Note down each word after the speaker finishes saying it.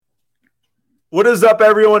What is up,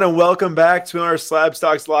 everyone, and welcome back to our Slab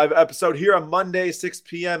Stocks Live episode here on Monday, 6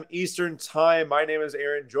 p.m. Eastern Time. My name is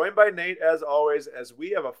Aaron, joined by Nate, as always, as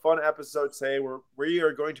we have a fun episode today where we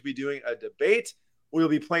are going to be doing a debate. We will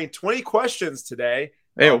be playing 20 questions today.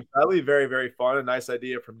 That'll be very, very fun. A nice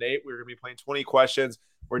idea from Nate. We're going to be playing 20 questions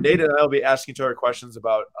where Nate and I will be asking each other questions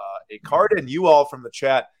about a card, and you all from the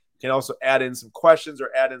chat can also add in some questions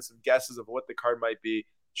or add in some guesses of what the card might be.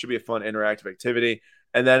 Should be a fun interactive activity.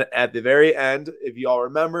 And then at the very end, if you all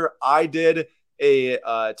remember, I did a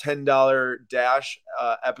 $10 dash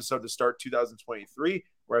episode to start 2023,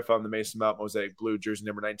 where I found the Mason Mount Mosaic Blue jersey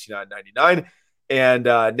number 1999.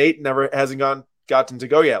 And Nate never hasn't gotten to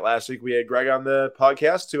go yet. Last week, we had Greg on the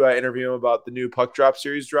podcast to interview him about the new Puck Drop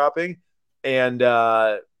series dropping. And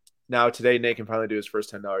now today, Nate can finally do his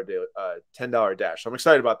first $10 dash. So I'm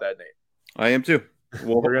excited about that, Nate. I am too.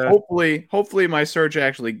 Well, hopefully my search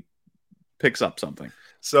actually picks up something.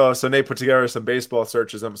 So Nate put together some baseball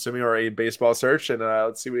searches, I'm assuming, or a baseball search, and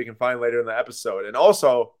let's see what we can find later in the episode. And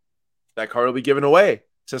also, that card will be given away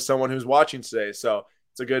to someone who's watching today. So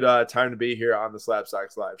it's a good time to be here on the Slab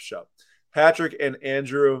Stocks Live show. Patrick and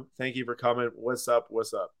Andrew, thank you for coming. What's up?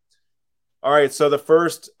 What's up? All right, so the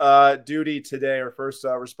first duty today, or first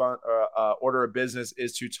order of business,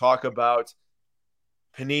 is to talk about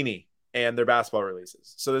Panini and their basketball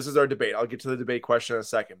releases. So this is our debate. I'll get to the debate question in a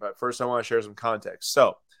second, but first I want to share some context.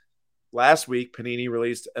 So last week, Panini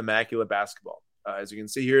released Immaculate Basketball. As you can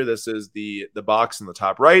see here, this is the box in the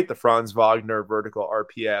top right, the Franz Wagner vertical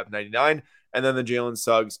RPA of 99, and then the Jalen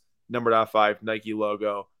Suggs number 5 Nike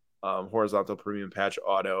logo horizontal premium patch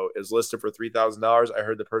auto is listed for $3,000. I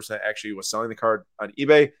heard the person that actually was selling the card on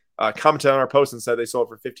eBay commented on our post and said they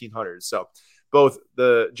sold it for $1,500. So both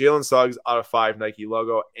the Jalen Suggs out of 5 Nike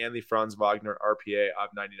logo and the Franz Wagner RPA out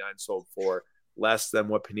of 99 sold for less than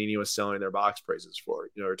what Panini was selling their box prices for.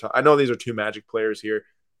 I know these are two Magic players here.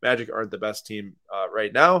 Magic aren't the best team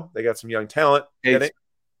right now. They got some young talent. Hey,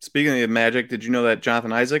 speaking of Magic, did you know that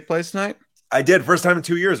Jonathan Isaac plays tonight? I did. First time in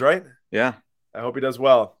 2 years, right? Yeah. I hope he does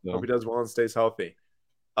well. No. Hope he does well and stays healthy.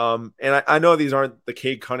 And I know these aren't the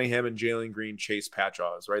Cade Cunningham and Jalen Green Chase patch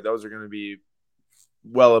autos, right? Those are going to be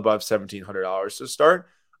well above $1,700 to start.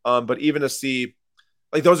 But even to see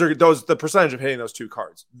like the percentage of hitting those two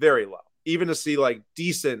cards, very low. Even to see like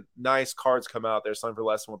decent, nice cards come out there selling for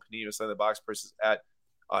less than what Panini is selling the box prices at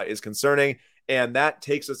is concerning. And that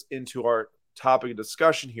takes us into our topic of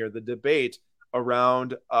discussion here, the debate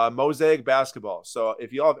around Mosaic basketball. So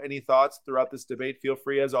if you all have any thoughts throughout this debate, feel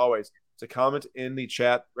free as always to comment in the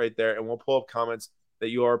chat right there, and we'll pull up comments that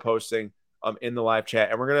you are posting in the live chat.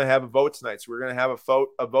 And we're going to have a vote tonight. So we're going to have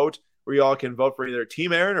a vote where you all can vote for either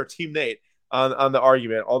Team Aaron or Team Nate on the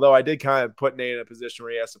argument. Although I did kind of put Nate in a position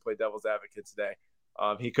where he has to play devil's advocate today.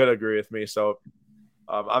 He could agree with me. So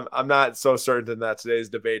I'm not so certain that today's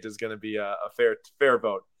debate is going to be a fair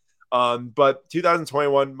vote. But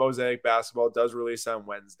 2021 Mosaic Basketball does release on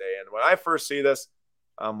Wednesday. And when I first see this,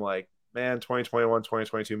 I'm like, man, 2021,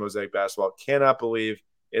 2022 Mosaic Basketball, cannot believe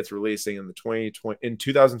it's releasing in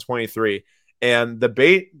 2023. And the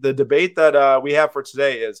debate that we have for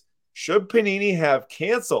today is, should Panini have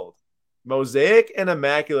canceled Mosaic and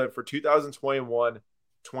Immaculate for 2021-22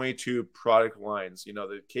 product lines?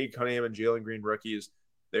 The Cade Cunningham and Jalen Green rookies,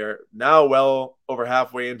 they're now well over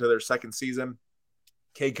halfway into their second season.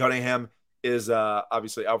 Cade Cunningham is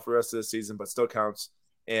obviously out for the rest of the season, but still counts.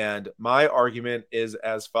 And my argument is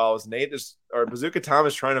as follows. Bazooka Tom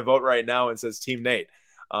is trying to vote right now and says Team Nate.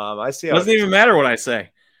 I see how doesn't even matter what I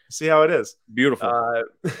say. See how it is. Beautiful.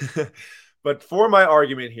 But for my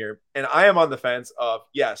argument here, and I am on the fence of,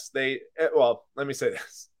 yes, let me say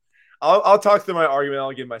this. I'll talk through my argument.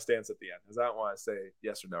 I'll give my stance at the end, because I don't want to say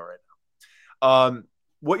yes or no right now.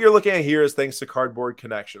 What you're looking at here is thanks to Cardboard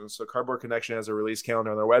Connection. So Cardboard Connection has a release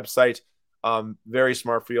calendar on their website. Very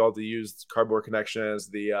smart for you all to use Cardboard Connection as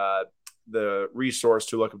the resource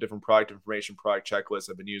to look up different product information, product checklists.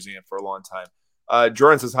 I've been using it for a long time.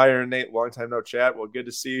 Jordan says, hi, Aaron, Nate. Long time no chat. Well, good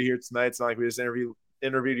to see you here tonight. It's not like we just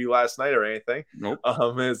interviewed you last night or anything. Nope.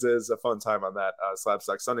 It's a fun time on that Slab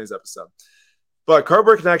Stock Sundays episode. But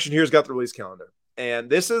Cardboard Connection here's got the release calendar. And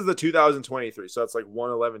this is the 2023. So it's like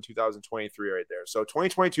 1/11/2023 right there. So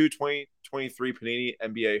 2022-2023 Panini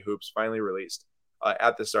NBA Hoops finally released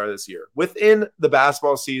at the start of this year within the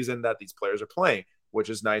basketball season that these players are playing, which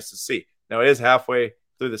is nice to see. Now, it is halfway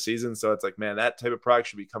through the season, so it's like, man, that type of product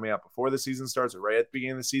should be coming out before the season starts or right at the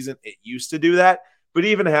beginning of the season. It used to do that, but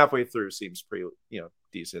even halfway through seems pretty,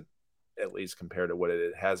 decent, at least compared to what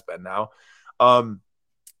it has been now. And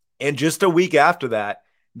just a week after that,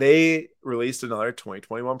 they released another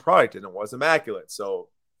 2021 product, and it was Immaculate. So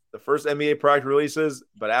the first NBA product releases,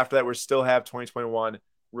 but after that, we still have 2021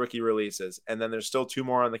 rookie releases. And then there's still 2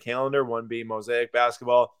 more on the calendar, one being Mosaic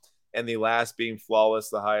Basketball and the last being Flawless,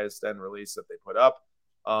 the highest end release that they put up.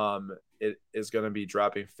 It is going to be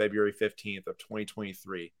dropping February 15th of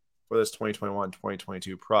 2023 for this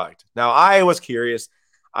 2021-2022 product. Now, I was curious.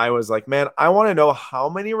 I was like, man, I want to know how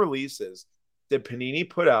many releases did Panini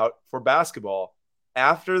put out for basketball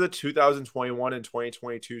after the 2021 and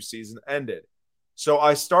 2022 season ended. So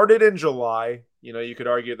I started in July. You know, you could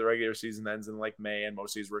argue the regular season ends in like May, and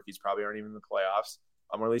most of these rookies probably aren't even in the playoffs,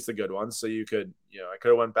 or at least the good ones. So you could, I could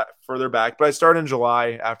have went back further back, but I started in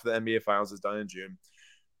July after the NBA Finals is done in June.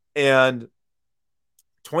 And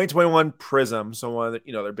 2021 Prism, so one of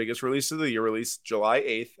their biggest release of the year, released July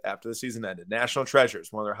 8th after the season ended. National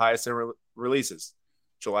Treasures, one of their highest end releases,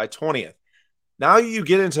 July 20th. Now you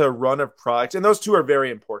get into a run of products, and those two are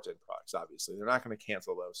very important products, obviously. They're not going to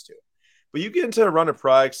cancel those two. But you get into a run of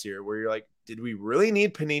products here where you're like, did we really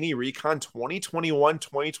need Panini Recon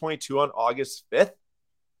 2021-2022 on August 5th?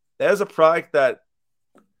 That is a product that,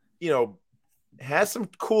 has some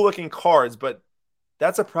cool looking cards, but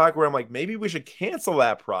that's a product where I'm like, maybe we should cancel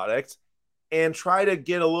that product and try to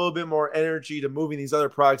get a little bit more energy to moving these other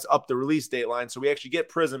products up the release date line. So we actually get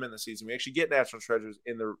Prism in the season. We actually get National Treasures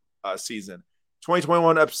in the season.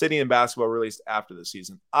 2021 Obsidian Basketball released after the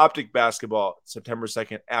season. Optic Basketball, September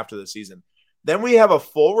 2nd, after the season. Then we have a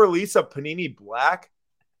full release of Panini Black.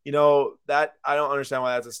 That I don't understand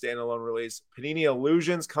why that's a standalone release. Panini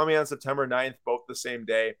Illusions coming on September 9th, both the same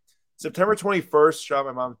day. September 21st, shot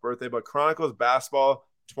my mom's birthday, but Chronicles Basketball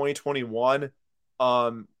 2021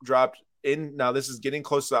 dropped in. Now this is getting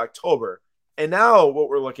close to October. And now what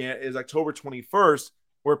we're looking at is October 21st,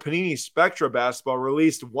 where Panini Spectra Basketball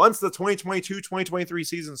released once the 2022-2023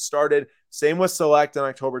 season started. Same with Select on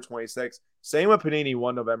October 26th. Same with Panini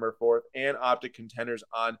 1 November 4th and Optic Contenders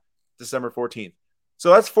on December 14th. So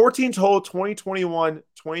that's 14 total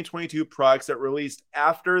 2021-2022 products that released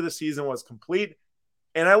after the season was complete.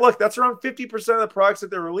 And I look, that's around 50% of the products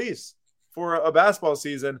that they release for a basketball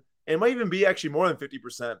season. It might even be actually more than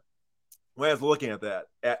 50% when I was looking at that,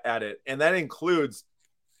 at it. And that includes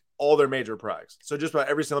all their major products. So just about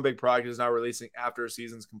every single big product is now releasing after a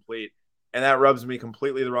season's complete. And that rubs me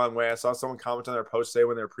completely the wrong way. I saw someone comment on their post today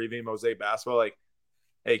when they were previewing Mosaic Basketball, like,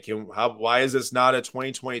 hey, why is this not a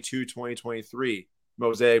 2022-2023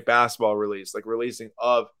 Mosaic Basketball release? Like releasing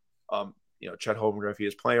of, Chet Holmgren if he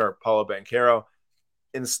is playing, or Paulo Banchero.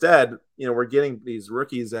 Instead, we're getting these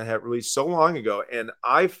rookies that have released so long ago. And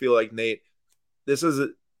I feel like, Nate, this is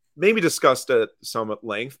maybe discussed at some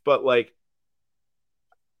length, but like,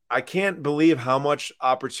 I can't believe how much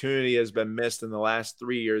opportunity has been missed in the last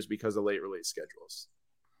 3 years because of late release schedules.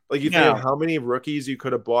 Like you think of how many rookies you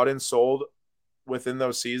could have bought and sold within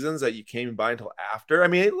those seasons that you can't even buy until after. I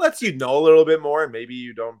mean, it lets you know a little bit more, and maybe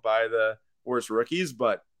you don't buy the worst rookies,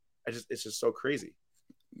 but it's just so crazy.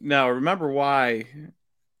 Now, remember why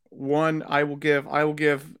I will give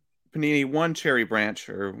Panini one cherry branch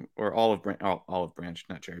or olive branch,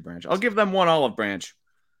 not cherry branch. I'll give them one olive branch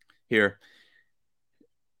here.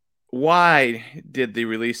 Why did the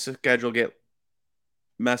release schedule get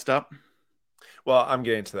messed up? Well, I'm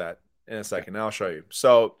getting to that in a second. I'll show you.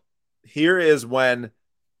 So here is when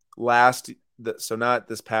so not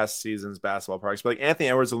this past season's basketball products, but like Anthony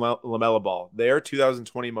Edwards and LaMelo Ball, their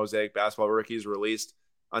 2020 Mosaic Basketball rookies released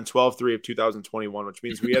on 12/3 of 2021, which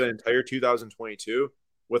means we had an entire 2022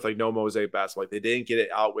 with like no Mosaic Basketball. Like they didn't get it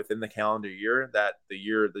out within the calendar year that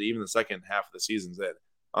even the second half of the season's in.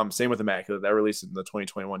 Same with Immaculate. That released in the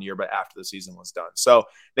 2021 year, but after the season was done. So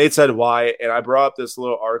Nate said why, and I brought up this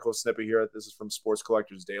little article snippet here. This is from Sports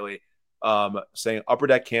Collectors Daily, saying Upper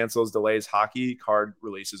Deck cancels, delays hockey card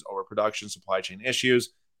releases over production supply chain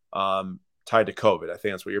issues tied to COVID. I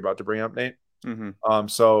think that's what you're about to bring up, Nate. Mm-hmm.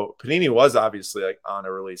 So Panini was obviously like on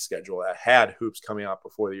a release schedule that had hoops coming out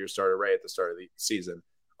before the year started, right at the start of the season.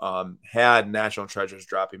 Had National Treasures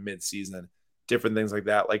dropping mid-season. Different things like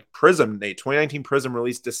that. Like Prism, Nate, 2019 Prism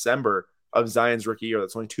released December of Zion's rookie year.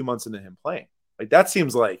 That's only 2 months into him playing. Like that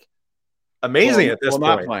seems like amazing at this point.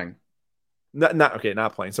 Not playing.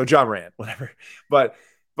 Not playing. So John Morant, whatever. But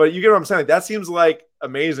you get what I'm saying? Like, that seems like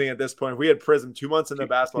amazing at this point. If we had Prism 2 months into the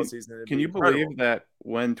basketball season. Can you believe that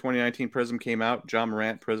when 2019 Prism came out, John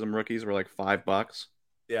Morant Prism rookies were like $5?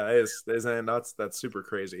 Yeah, isn't it nuts? That's super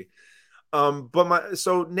crazy.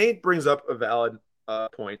 So Nate brings up a valid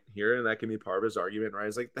point here, and that can be part of his argument, right?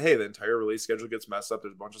 It's like, hey, the entire release schedule gets messed up.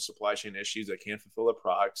 There's a bunch of supply chain issues that can't fulfill the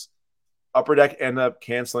products. Upper Deck ended up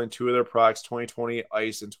canceling 2 of their products, 2020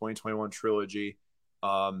 Ice and 2021 Trilogy,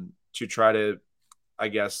 to try to, I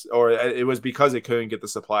guess, or it was because it couldn't get the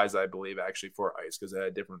supplies, I believe, actually for ice because it had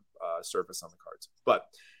a different surface on the cards. But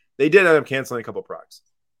they did end up canceling a couple products.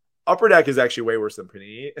 Upper Deck is actually way worse than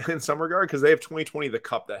Panini in some regard because they have 2020 the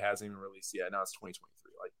cup that hasn't even released yet. Now it's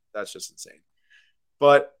 2023. Like that's just insane.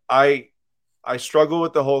 But I struggle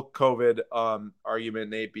with the whole COVID argument,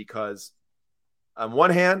 Nate, because on one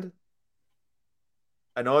hand,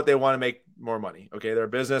 I know that they want to make more money. Okay, they're a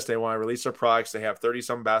business. They want to release their products. They have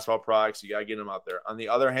 30-some basketball products. You got to get them out there. On the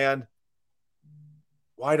other hand,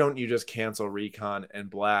 why don't you just cancel Recon and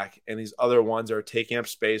Black and these other ones that are taking up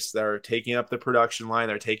space, that are taking up the production line,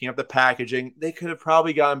 they're taking up the packaging? They could have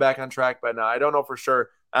probably gotten back on track by now. I don't know for sure.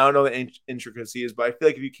 I don't know the intricacies, but I feel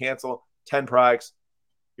like if you cancel 10 products,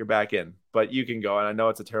 you're back in. But you can go, and I know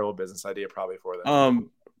it's a terrible business idea probably for them.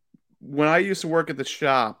 When I used to work at the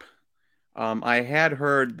shop, I had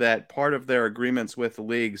heard that part of their agreements with the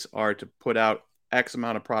leagues are to put out X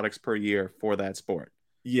amount of products per year for that sport.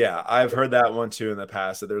 Yeah, I've heard that one too in the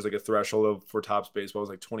past, that there's like a threshold for Topps baseball. It was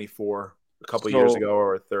like 24 a couple years ago,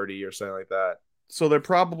 or 30 or something like that. So they're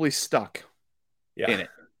probably stuck in it.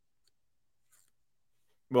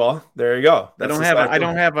 Well, there you go. I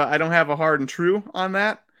don't have a hard and true on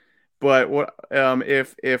that. But what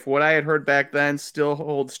if what I had heard back then still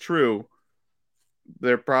holds true?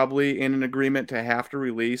 They're probably in an agreement to have to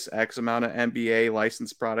release X amount of NBA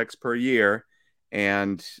licensed products per year,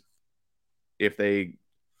 and if they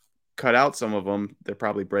cut out some of them, they're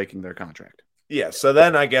probably breaking their contract. Yeah, so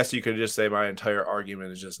then I guess you could just say my entire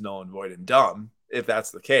argument is just null and void and dumb if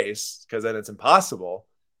that's the case, because then it's impossible.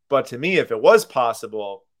 But to me, if it was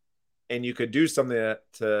possible and you could do something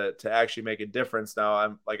to actually make a difference, now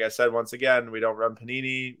I'm like I said, once again, we don't run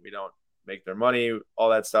Panini, we don't make their money, all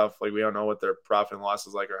that stuff. Like we don't know what their profit and loss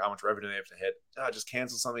is like or how much revenue they have to hit. Just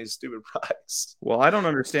cancel some of these stupid products. Well, I don't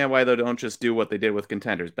understand why they don't just do what they did with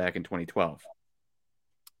Contenders back in 2012.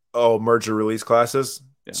 Oh, merger release classes.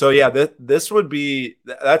 Yeah. So yeah, this would be,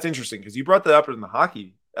 that's interesting because you brought that up in the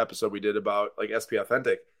hockey episode we did about like SP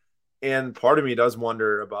Authentic. And part of me does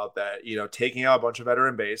wonder about that, taking out a bunch of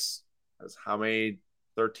veteran base. How many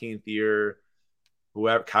 13th year,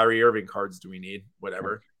 whoever Kyrie Irving cards do we need?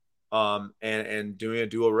 Whatever. And doing a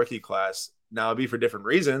dual rookie class. Now it'd be for different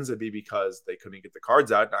reasons. It'd be because they couldn't get the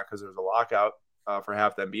cards out, not because there was a lockout for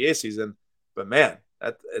half the NBA season. But man,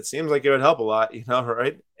 it seems like it would help a lot,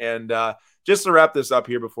 right? And just to wrap this up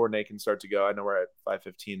here before Nate can start to go, I know we're at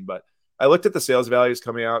 5:15, but I looked at the sales values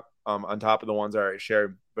coming out on top of the ones I already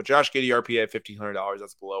shared. But Josh Giddey RPA at $1,500,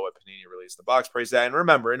 that's below what Panini released the box price at. And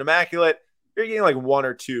remember, in Immaculate, you're getting like one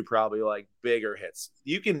or two probably like bigger hits.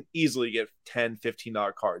 You can easily get $10,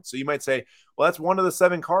 $15 cards. So you might say, well, that's one of the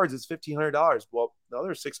 7 cards. It's $1,500. Well, the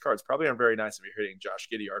other 6 cards probably aren't very nice if you're hitting Josh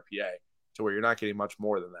Giddey RPA to where you're not getting much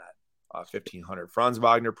more than that. $1,500. Franz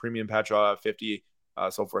Wagner premium patch 50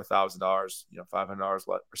 sold for $1,000. $500 less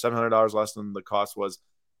or $700 less than the cost was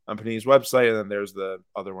on Panini's website. And then there's the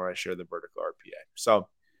other one I shared, the vertical RPA. So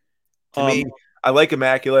to me, I like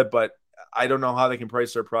Immaculate, but I don't know how they can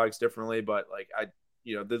price their products differently. But like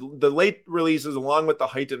the late releases along with the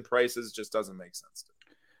heightened prices just doesn't make sense to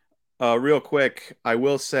me. Real quick, I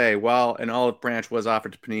will say, while an olive branch was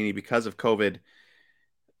offered to Panini because of COVID,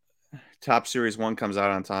 Topps Series 1 comes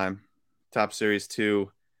out on time. Topps Series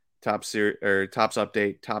 2, Topps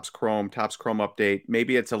Update, Topps Chrome Update.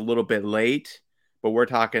 Maybe it's a little bit late, but we're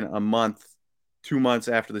talking a month, 2 months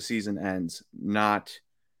after the season ends, not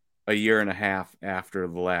a year and a half after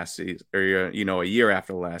the last season, or a year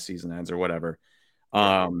after the last season ends, or whatever.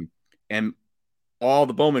 And all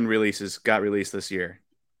the Bowman releases got released this year.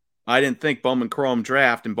 I didn't think Bowman Chrome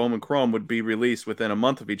Draft and Bowman Chrome would be released within a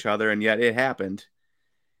month of each other, and yet it happened.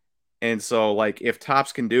 And so, like, if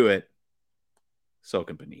Topps can do it, so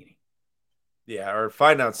can Panini. Yeah, or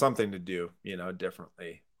find out something to do,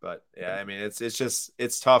 differently. But yeah, I mean,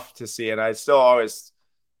 it's tough to see, and I still always,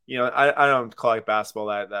 I don't collect basketball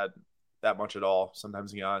that much at all.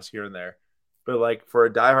 Sometimes, to be honest, here and there. But like for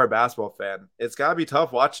a diehard basketball fan, it's gotta be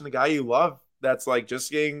tough watching the guy you love that's like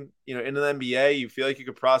just getting, into the NBA. You feel like you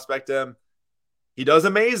could prospect him. He does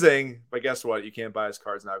amazing, but guess what? You can't buy his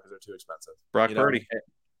cards now because they're too expensive. Brock Purdy.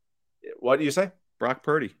 What do you say? Brock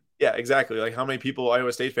Purdy. Yeah, exactly. Like how many people,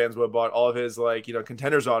 Iowa State fans, would have bought all of his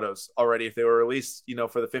Contenders autos already if they were released,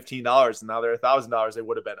 for the $15, and now they're $1,000. They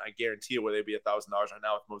would have been. I guarantee it. Would they be $1,000 right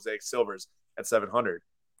now with Mosaic Silvers at $700?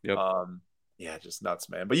 Yep. Yeah, just nuts,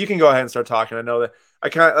 man. But you can go ahead and start talking. I know that I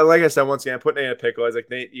kind of, like I said, once again, putting Nate in a pickle. I was like,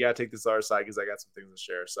 Nate, you gotta take this other side because I got some things to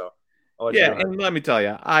share. So and let me tell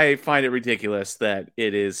you, I find it ridiculous that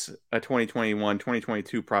it is a 2021,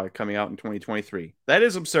 2022 product coming out in 2023. That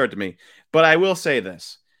is absurd to me. But I will say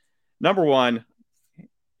this. Number one,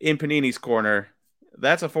 in Panini's corner,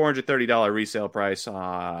 That's a $430 resale price.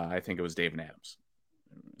 I think it was Dave and Adams.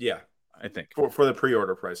 Yeah, I think for the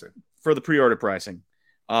pre-order pricing. For the pre-order pricing.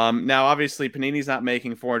 Now, obviously, Panini's not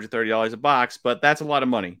making $430 a box, but that's a lot of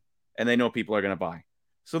money, and they know people are going to buy.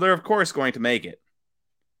 So they're, of course, going to make it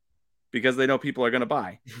because they know people are going to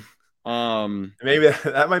buy. Maybe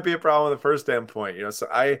that might be a problem in the first standpoint. So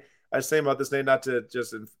I was saying about this name, not to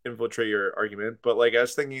just infiltrate your argument, but like I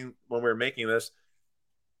was thinking when we were making this,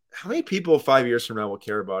 how many people 5 years from now will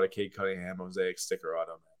care about a Cade Cunningham mosaic sticker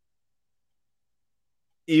auto?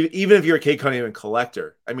 Even if you're a Cade Cunningham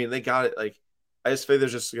collector, I mean, they got it. Like, I just feel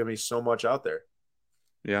there's just going to be so much out there.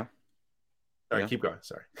 Yeah. All right, keep going.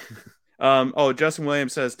 Sorry. Justin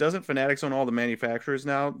Williams says, doesn't Fanatics own all the manufacturers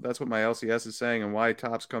now? That's what my LCS is saying, and why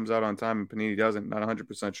Topps comes out on time and Panini doesn't. Not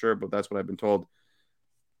 100% sure, but that's what I've been told.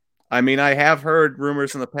 I mean, I have heard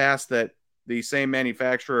rumors in the past that the same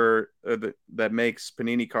manufacturer that makes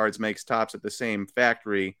Panini cards makes Topps at the same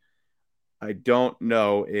factory. I don't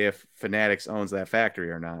know if Fanatics owns that factory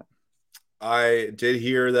or not. I did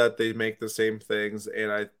hear that they make the same things,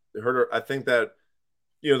 and I think that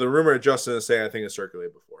the rumor Justin is saying, I think it's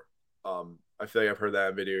circulated before. I feel like I've heard that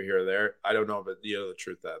in video here or there. I don't know if the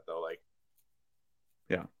truth that though. Like,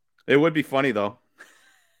 yeah, it would be funny though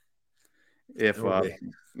if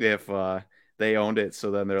they owned it.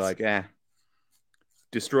 So then they're like,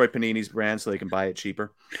 destroy Panini's brand so they can buy it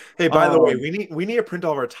cheaper. Hey, by the way, we need to print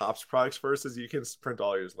all of our Topps products first, as you can print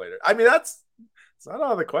all yours later. I mean, it's not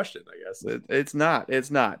out of the question, I guess. It's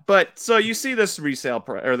not. But so you see this resale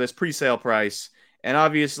or this pre-sale price, and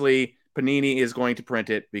obviously Panini is going to print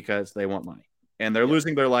it because they want money, and they're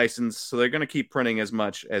losing their license, so they're going to keep printing as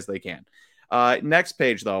much as they can. Next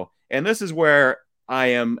page, though, and this is where I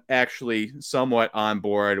am actually somewhat on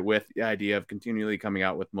board with the idea of continually coming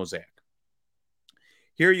out with Mosaic.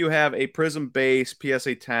 Here you have a Prism base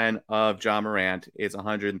PSA 10 of Ja Morant. It's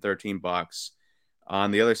 $113.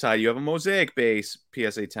 On the other side, you have a Mosaic base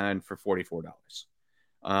PSA 10 for $44.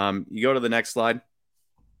 You go to the next slide.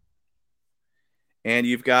 And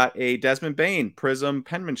you've got a Desmond Bane Prism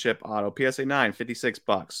penmanship auto PSA 9,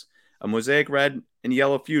 $56. A Mosaic Red and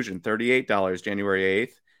Yellow Fusion, $38 January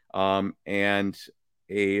 8th. And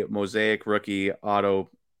a Mosaic Rookie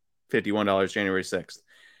auto, $51 January 6th.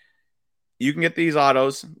 You can get these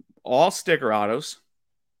autos, all sticker autos.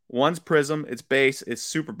 One's Prism, it's base, it's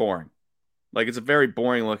super boring. Like, it's a very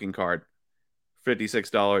boring looking card.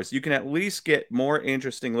 $56. You can at least get more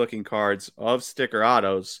interesting looking cards of sticker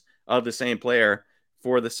autos of the same player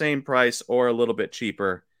for the same price or a little bit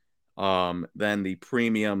cheaper than the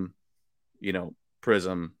premium,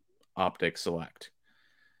 Prism Optic Select.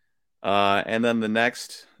 And then the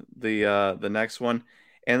next one.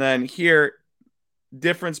 And then here,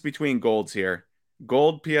 difference between golds here.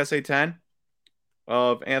 Gold PSA 10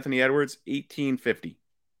 of Anthony Edwards, $18.50.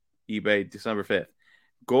 eBay, December 5th.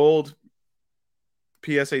 Gold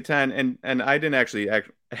PSA 10, and I didn't actually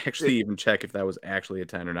even check if that was actually a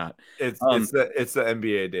 10 or not. It's the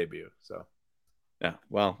NBA debut. So yeah,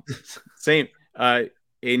 well, same. A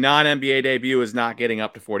non-NBA debut is not getting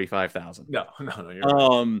up to 45,000. No, you're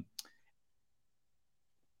right.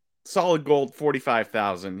 Solid gold,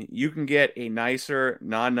 45,000. You can get a nicer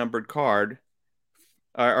non-numbered card,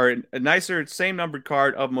 or a nicer same numbered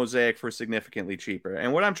card of Mosaic for significantly cheaper.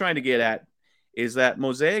 And what I'm trying to get at is that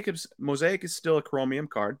Mosaic is still a chromium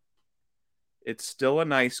card. It's still a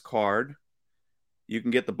nice card. You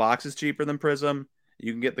can get the boxes cheaper than Prism.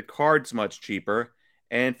 You can get the cards much cheaper.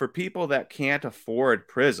 And for people that can't afford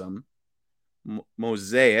Prism,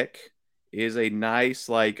 Mosaic is a nice,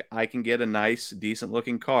 like, I can get a nice, decent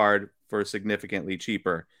looking card for significantly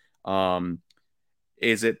cheaper.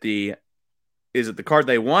 Is it the card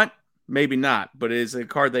they want? Maybe not, but is it a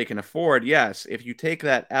card they can afford? Yes. If you take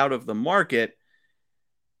that out of the market,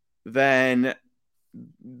 then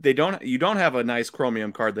you don't have a nice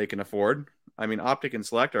chromium card they can afford. I mean, Optic and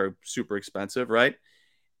Select are super expensive, right?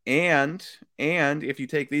 And if you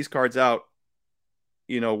take these cards out,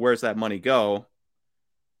 where's that money go?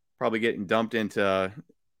 Probably getting dumped into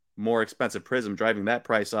more expensive Prism, driving that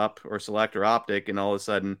price up, or Select or Optic, and all of a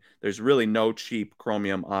sudden there's really no cheap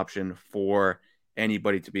chromium option for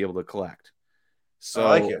anybody to be able to collect. So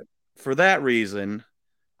I like it. For that reason,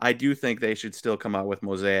 I do think they should still come out with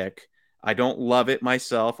Mosaic. I don't love it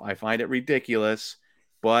myself. I find it ridiculous.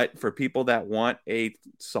 But for people that want a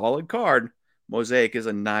solid card, Mosaic is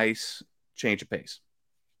a nice change of pace.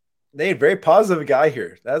 Nate, very positive guy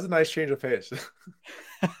here. That's a nice change of pace.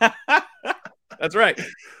 That's right.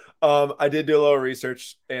 I did do a little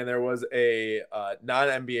research, and there was a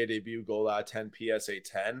non-NBA debut gold out of 10 PSA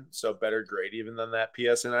 10, so better grade even than that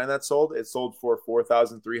PSA 9 that sold. It sold for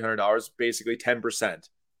 $4,300, basically 10%,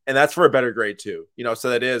 and that's for a better grade too. So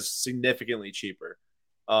that is significantly cheaper.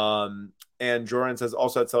 And Jordan says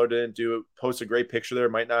also that seller didn't post a great picture there,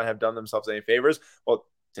 might not have done themselves any favors. Well,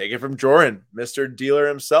 take it from Jordan, Mr. Dealer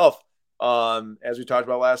himself. As we talked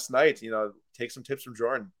about last night, take some tips from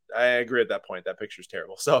Jordan. I agree at that point. That picture's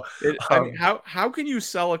terrible. So I mean, how can you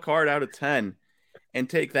sell a card out of 10 and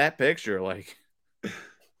take that picture? Like,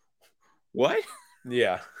 what?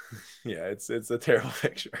 Yeah. Yeah, it's a terrible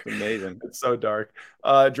picture. Amazing. It's so dark.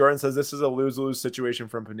 Jordan says this is a lose-lose situation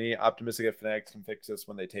from Panini. Optimistic that Fanatics can fix this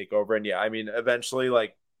when they take over. And yeah, I mean, eventually,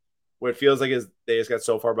 like, what it feels like is they just got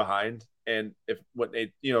so far behind. And if what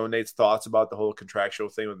Nate, Nate's thoughts about the whole contractual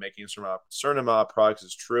thing with making a certain amount of products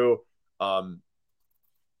is true,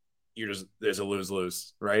 there's a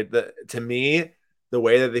lose-lose, right? To me, the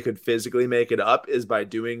way that they could physically make it up is by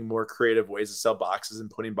doing more creative ways to sell boxes and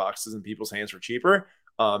putting boxes in people's hands for cheaper.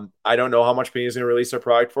 I don't know how much Panini is going to release their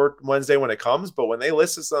product for Wednesday when it comes, but when they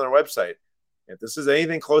list this on their website, if this is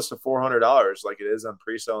anything close to $400, like it is on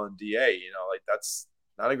pre-sale and DA, like that's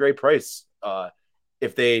not a great price.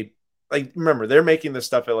 If they remember, they're making this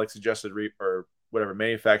stuff at like suggested or whatever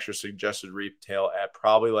manufacturer suggested retail at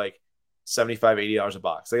probably like $75, $80 a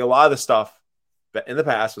box. Like a lot of the stuff in the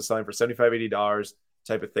past was selling for $75, $80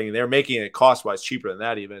 type of thing. They're making it cost-wise cheaper than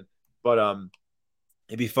that even. But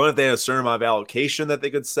it'd be fun if they had a certain amount of allocation that they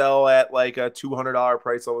could sell at like a $200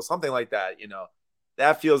 price level, something like that.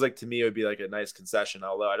 That feels like to me it would be like a nice concession.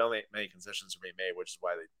 Although I don't think many concessions are being made, which is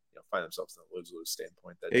why they find themselves in a lose-lose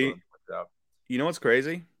standpoint. That pointed out. You know what's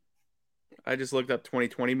crazy? I just looked up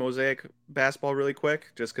 2020 Mosaic basketball really quick,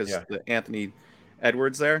 just because the Anthony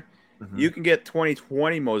Edwards there. Mm-hmm. You can get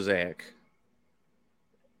 2020 Mosaic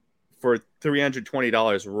for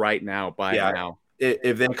 $320 right now. Now.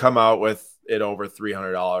 If they come out with it over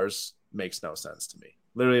 $300, makes no sense to me.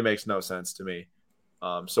 Literally makes no sense to me.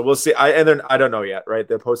 So we'll see. I don't know yet, right?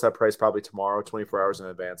 They'll post that price probably tomorrow, 24 hours in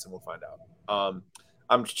advance, and we'll find out.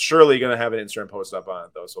 I'm surely going to have an Instagram post up on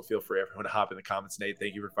it, though, so feel free, everyone, to hop in the comments. Nate,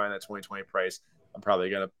 thank you for finding that 2020 price. I'm probably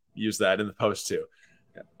going to use that in the post, too.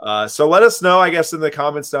 So let us know, I guess, in the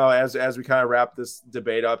comments now as we kind of wrap this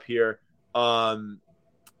debate up here.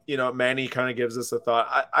 Manny kind of gives us a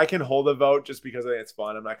thought. I can hold a vote just because I think it's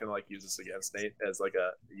fun. I'm not going to use this against Nate as like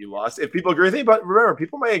you lost. If people agree with me, but remember,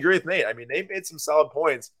 people might agree with Nate. I mean, Nate made some solid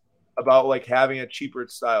points about like having a cheaper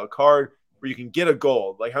style card where you can get a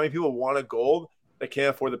gold. Like, how many people want a gold that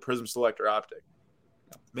can't afford the Prism Selector Optic?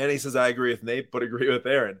 Manny says I agree with Nate, but agree with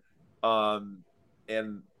Aaron.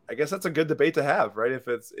 And I guess that's a good debate to have, right?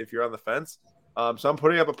 If you're on the fence. So I'm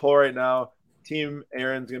putting up a poll right now. Team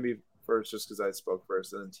Aaron's gonna be first, just because I spoke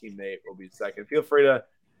first, and then Team Nate will be second. Feel free to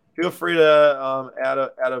add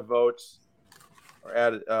a vote or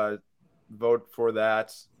add vote for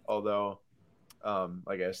that. Although,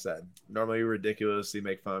 like I said, normally we ridiculously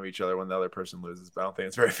make fun of each other when the other person loses, but I don't think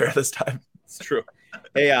it's very fair this time. It's true.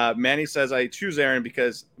 Hey, Manny says I choose Aaron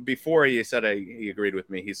because before he said he agreed with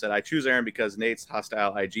me. He said I choose Aaron because Nate's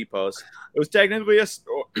hostile IG post. It was technically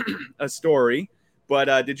a story,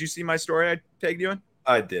 but did you see my story I tagged you in?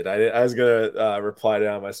 I did. I was gonna reply to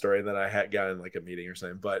on my story, and then I had gotten like a meeting or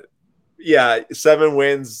something. But yeah, 7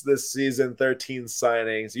 wins this season, 13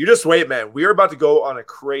 signings. You just wait, man. We are about to go on a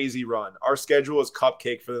crazy run. Our schedule is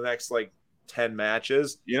cupcake for the next like 10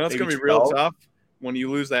 matches. It's gonna be real tough when you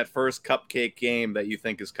lose that first cupcake game that you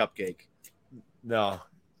think is cupcake. No,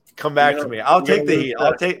 come back to me. I'll take the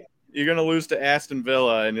heat. You're gonna lose to Aston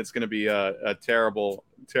Villa, and it's gonna be a terrible,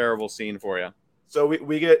 terrible scene for you. So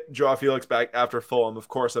we get Joao Felix back after Fulham. Of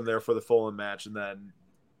course, I'm there for the Fulham match, and then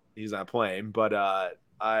he's not playing. But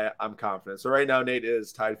I'm confident. So right now, Nate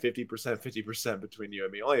is tied 50% between you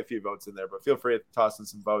and me. Only a few votes in there, but feel free to toss in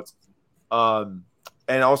some votes. And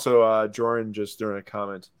also, Jordan just threw in a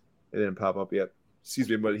comment. It didn't pop up yet. Excuse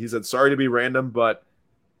me, but he said, sorry to be random, but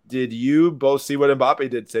did you both see what Mbappe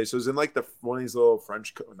did today? So it was in like one of these little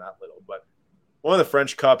French, not little, but one of the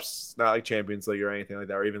French Cups, not like Champions League or anything like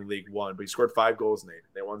that, or even League One, but he scored 5 goals, Nate.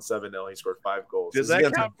 They won 7-0. He scored 5 goals. Does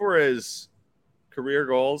that count for his career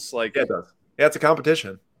goals? Yeah, it does. Yeah, it's a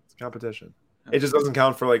competition. It just doesn't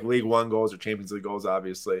count for like League One goals or Champions League goals,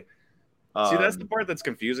 obviously. See, that's the part that's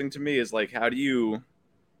confusing to me is like, who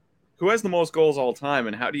has the most goals all time,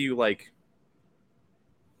 and how do you like?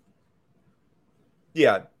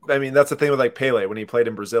 Yeah, I mean, that's the thing with like Pele when he played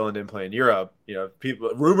in Brazil and didn't play in Europe.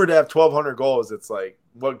 People rumored to have 1,200 goals. It's like,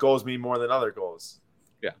 what goals mean more than other goals?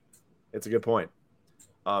 Yeah, it's a good point.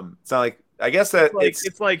 It's not like I guess that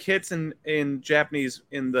it's like hits in Japanese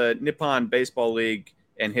in the Nippon Baseball League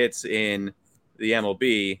and hits in the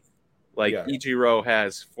MLB. Like Ichiro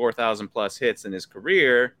has 4,000 plus hits in his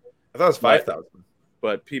career. I thought it was 5,000.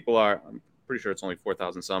 But people are, I'm pretty sure it's only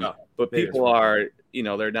 4,000 some. No, but people are,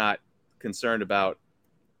 they're not concerned about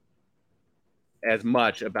as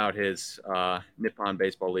much about his Nippon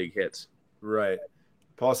Baseball League hits. Right.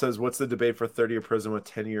 Paul says, what's the debate for 30-year prison with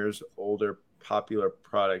 10 years older popular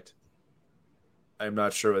product? I'm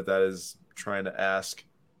not sure what that is trying to ask.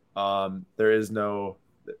 There is no,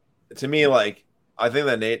 to me, like, I think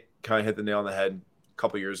that Nate kind of hit the nail on the head a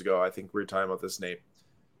couple years ago. I think we were talking about this, Nate.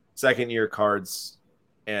 Second year cards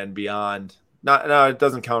and beyond. No, it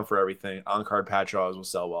doesn't count for everything. On-card patch draws will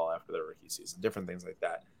sell well after their rookie season, different things like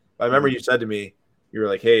that. But I remember you said to me, you were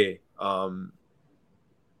like, hey,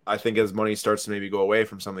 I think as money starts to maybe go away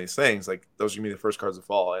from some of these things, like those are going to be the first cards to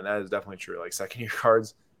fall. And that is definitely true. Like second-year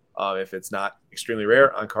cards, if it's not extremely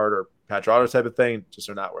rare, on-card or patch auto type of thing, just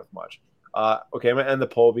are not worth much. Okay, I'm going to end the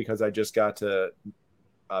poll because I just got to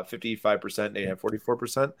 55%. Nate had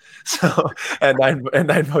 44%. So, and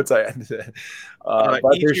nine votes, I ended it.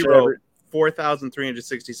 Ichiro,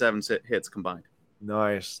 4,367 hits combined.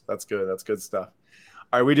 Nice. That's good. That's good stuff.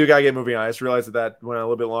 All right, we do got to get moving on. I just realized that went a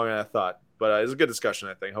little bit longer than I thought. But it was a good discussion,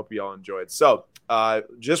 I think. Hope you all enjoyed. So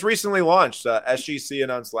just recently launched, SGC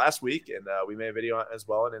announced last week, and we made a video on it as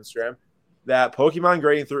well on Instagram, that Pokemon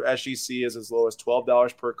grading through SGC is as low as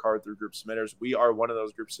 $12 per card through group submitters. We are one of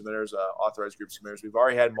those group submitters, authorized group submitters. We've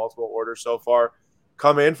already had multiple orders so far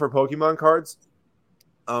come in for Pokemon cards.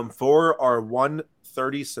 For our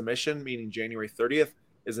 1/30 submission, meaning January 30th,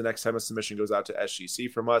 is the next time a submission goes out to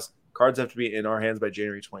SGC from us. Cards have to be in our hands by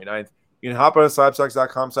January 29th. You can hop on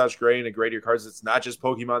slabstocks.com/grading to grade your cards. It's not just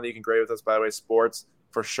Pokemon that you can grade with us, by the way, sports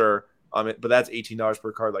for sure. But that's $18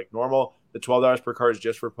 per card like normal. The $12 per card is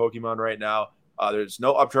just for Pokemon right now. There's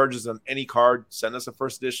no upcharges on any card. Send us a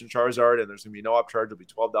first edition Charizard, and there's going to be no upcharge. It'll be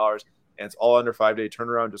 $12, and it's all under 5-day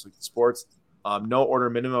turnaround, just like the sports. No order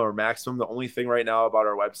minimum or maximum. The only thing right now about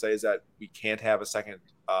our website is that we can't have a second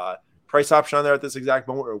price option on there at this exact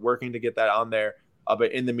moment. We're working to get that on there.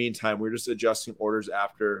 But in the meantime, we're just adjusting orders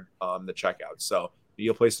after the checkout. So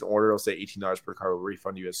you'll place an order. It'll say $18 per card. We'll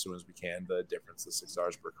refund you as soon as we can. The difference is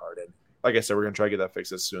 $6 per card. And like I said, we're going to try to get that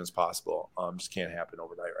fixed as soon as possible. Just can't happen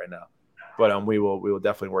overnight right now. But we will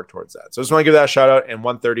definitely work towards that. So I just want to give that a shout out. And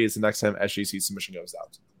 1/30 is the next time SGC submission goes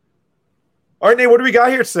out. All right, Nate, what do we got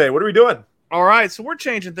here today? What are we doing? All right, so we're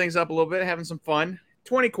changing things up a little bit, having some fun.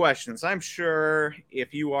 20 questions. I'm sure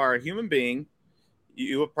if you are a human being,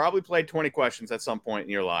 you have probably played 20 questions at some point in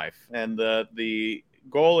your life. And the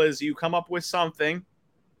goal is you come up with something,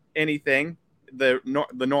 anything, the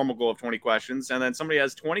normal goal of 20 questions, and then somebody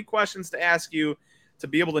has 20 questions to ask you to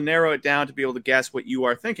be able to narrow it down, to be able to guess what you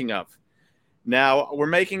are thinking of. Now, we're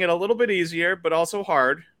making it a little bit easier, but also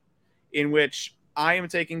hard, in which I am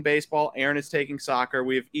taking baseball, Aaron is taking soccer.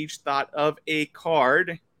 We have each thought of a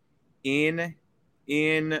card in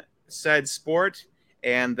said sport,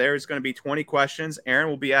 and there's going to be 20 questions. Aaron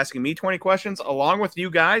will be asking me 20 questions along with you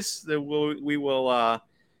guys. He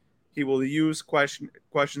will use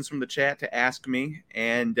questions from the chat to ask me,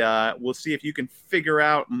 and we'll see if you can figure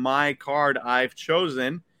out my card I've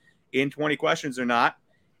chosen in 20 questions or not.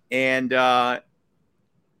 And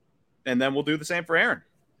then we'll do the same for Aaron.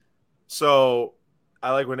 So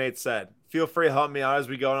I like what Nate said. Feel free to help me out as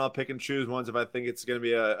we go, and I'll pick and choose ones if I think it's going to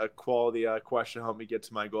be a quality question. Help me get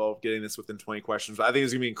to my goal of getting this within 20 questions. But I think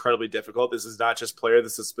it's going to be incredibly difficult. This is not just player.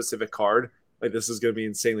 This is a specific card. Like, this is going to be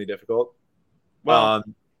insanely difficult. Well,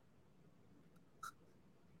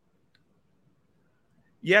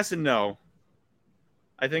 yes and no.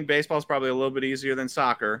 I think baseball is probably a little bit easier than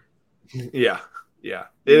soccer. Yeah. It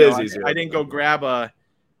is easier. I didn't go grab a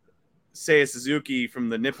Seiya Suzuki from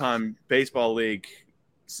the Nippon Baseball League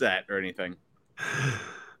set or anything.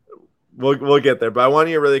 We'll get there, but I want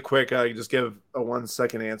you really quick. Just give a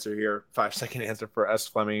 1-second answer here, 5-second answer for S.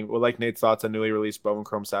 Fleming. Would like Nate's thoughts on newly released Bowman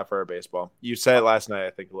Chrome Sapphire baseball. You said it last night,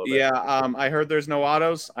 I think, a little bit. Yeah, I heard there's no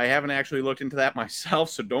autos. I haven't actually looked into that myself,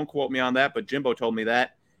 so don't quote me on that. But Jimbo told me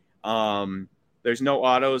that there's no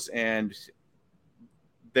autos, and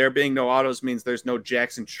there being no autos means there's no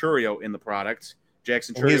Jackson Chourio in the product.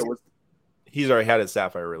 Jackson Chourio he's already had his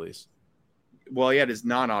Sapphire release. Well, he had his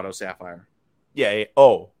non-auto Sapphire. Yeah.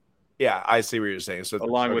 Yeah, I see what you're saying. So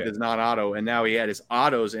along with his non-auto, and now he had his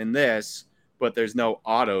autos in this, but there's no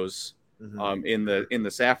autos in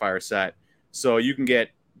the Sapphire set. So you can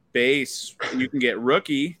get base, you can get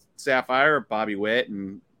rookie Sapphire, Bobby Witt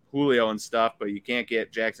and Julio and stuff, but you can't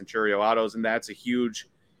get Jackson Chourio autos, and that's a huge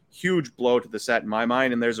blow to the set in my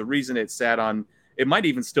mind. And there's a reason it sat on It might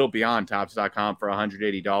even still be on Topps.com for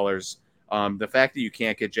 $180. The fact that you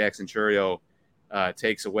can't get Jackson Chourio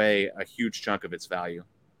takes away a huge chunk of its value,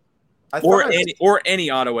 or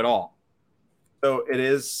any auto at all. So it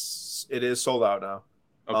is sold out now.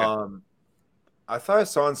 Okay. I thought I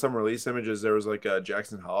saw in some release images there was like a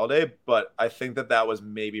Jackson Holiday, but I think that was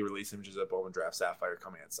maybe release images of Bowman Draft Sapphire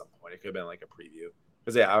coming at some point. It could have been like a preview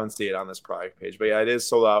because I don't see it on this product page. But yeah, it is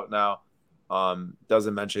sold out now.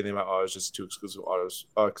 Doesn't mention anything about autos, just 2 exclusive autos.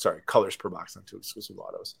 Colors per box on 2 exclusive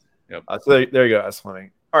autos. Yep. So there you go, S.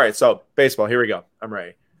 Fleming. All right, so baseball. Here we go. I'm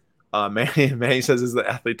ready. Manny says, "Is the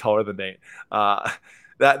athlete taller than Nate?"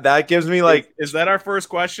 That gives me like. Is that our first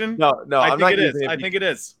question? No. I think it is. I think it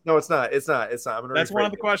is. No, it's not. It's not. I'm gonna. That's one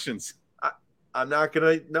of the questions. I'm not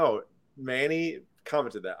gonna. No, Manny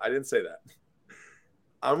commented that. I didn't say that.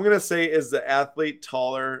 I'm gonna say, is the athlete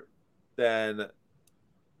taller than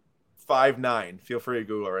 5'9"? Feel free to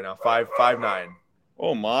Google it right now. 5'9".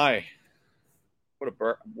 Oh my! What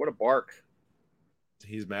a bark!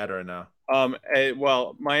 He's mad right now.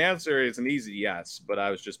 Well, my answer is an easy yes, but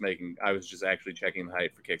I was just actually checking the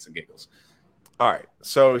height for kicks and giggles. All right,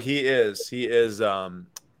 so he is taller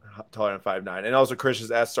than 5'9", and also Chris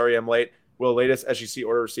has asked, "Sorry, I'm late. Will latest SGC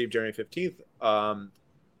order received January 15th?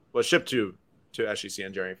 Was shipped to SGC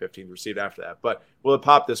on January 15th, received after that. But will it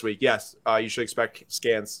pop this week? Yes. You should expect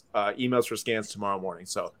scans, emails for scans tomorrow morning.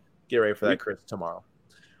 So get ready for that, Chris, tomorrow.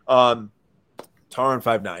 Taller than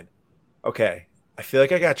 5'9". Okay. I feel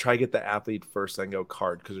like I got to try to get the athlete first, then go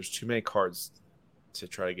card, because there's too many cards to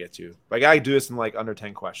try to get to. But I got to do this in like under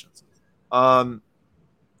 10 questions. I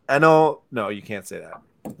know. No, you can't say that.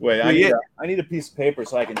 Wait, I need a piece of paper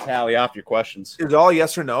so I can tally off your questions. Is it all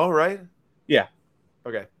yes or no, right? Yeah.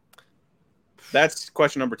 Okay. That's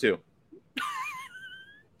question number 2.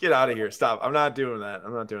 Get out of here. Stop. I'm not doing that.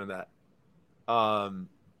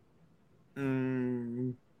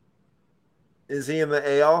 Is he in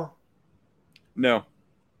the AL? No.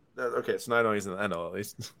 Okay, so now I know he's in the NL at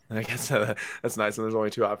least. I guess that's nice, and there's only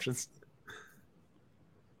 2 options.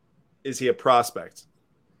 Is he a prospect?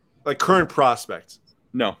 Like current prospect?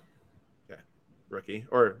 No. Okay. Rookie?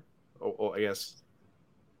 Or, I guess.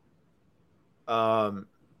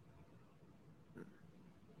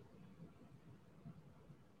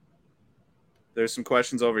 There's some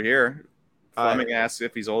questions over here. Fleming asks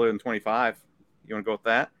if he's older than 25. You want to go with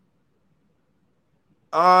that?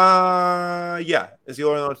 Yeah. Is he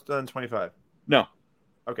older than 25? No.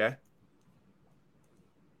 Okay.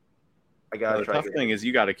 I got the tough thing is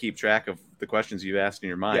you got to keep track of the questions you've asked in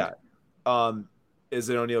your mind. Yeah. Is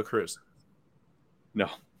it O'Neill Cruz? No.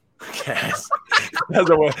 Okay.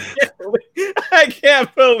 I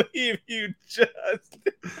can't believe you just.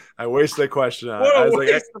 I wasted a question on it. What a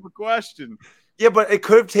waste of a question. Yeah, but it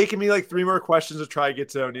could have taken me like 3 more questions to try to get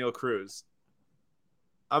to O'Neill Cruz.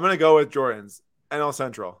 I'm gonna go with Jordan's NL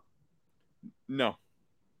Central. No.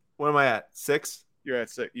 What am I at? 6? You're at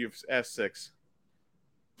 6. You've asked 6.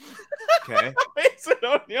 Okay. Mason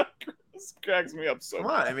O'Neill Cruz cracks me up so Come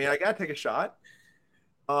on. I mean, I gotta take a shot.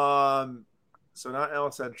 So not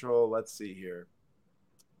NL Central. Let's see here.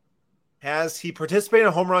 Has he participated in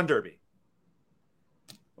a home run derby?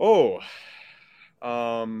 Oh.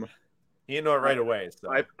 He didn't know it right away. So.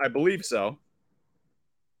 I believe so.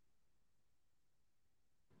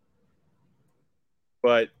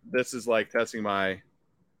 But this is like testing my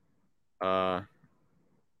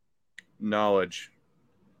knowledge.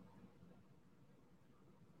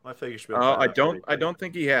 I think you should. I don't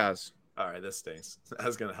think he has. All right, this stinks.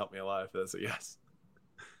 That's gonna help me a lot if that's a yes.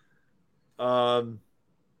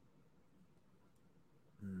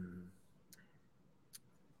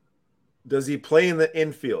 Does he play in the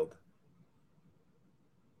infield?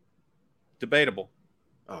 Debatable.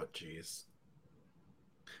 Oh, jeez.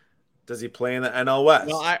 Does he play in the NL West?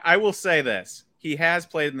 Well, I will say this. He has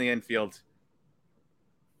played in the infield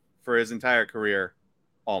for his entire career,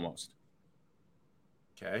 almost.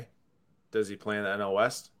 Okay. Does he play in the NL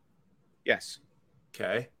West? Yes.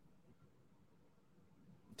 Okay.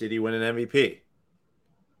 Did he win an MVP?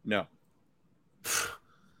 No.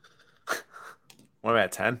 What am I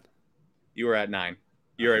at, 10? You were at 9.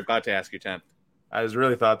 You were about to ask your 10th. I just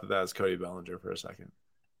really thought that was Cody Bellinger for a second.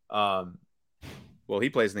 Well, he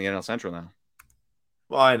plays in the NL Central now.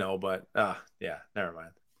 Well, I know, but yeah, never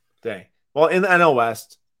mind. Dang. Well, in the NL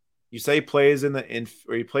West, you say he plays in the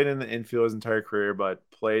he played in the infield his entire career, but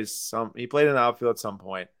he played in the outfield at some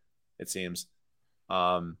point, it seems.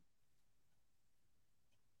 Okay,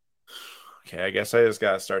 I guess I just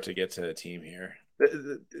gotta start to get to the team here.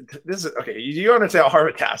 This is okay. You understand how hard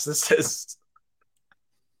a task this is.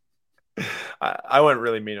 I went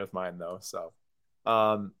really mean with mine though. So,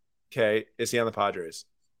 Okay. Is he on the Padres?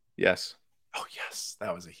 Yes. Oh, yes.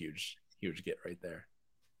 That was a huge get right there.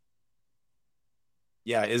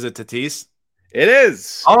 Yeah. Is it Tatis? It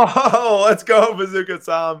is. Oh, let's go, Bazooka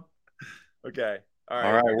Tom. Okay. All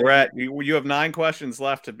All right. right. We're at you have 9 questions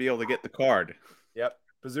left to be able to get the card. Yep.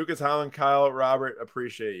 Bazooka Tom and Kyle, Robert,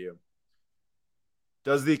 appreciate you.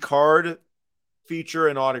 Does the card feature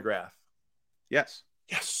an autograph? Yes.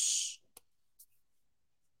 Yes.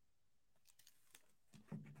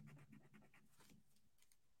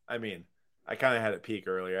 I mean, I kind of had a peek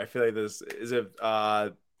earlier. I feel like this is it.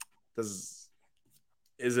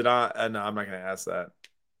 Is it on? No, I'm not going to ask that.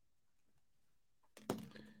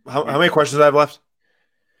 How many questions do I have left?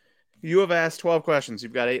 You have asked 12 questions.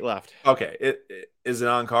 You've got 8 left. Okay. Is it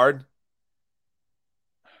on card?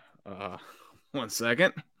 1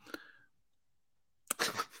 second.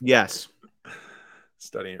 Yes.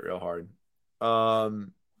 Studying it real hard.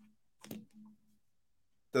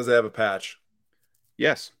 Does it have a patch?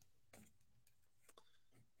 Yes.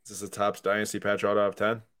 Is this a Topps Dynasty patch auto of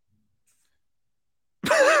 10?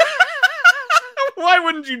 Why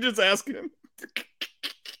wouldn't you just ask him?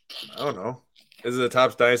 I don't know. Is it a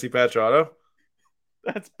Topps Dynasty patch auto?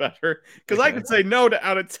 That's better. Because I could say no to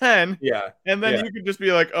out of 10. Yeah. And then you could just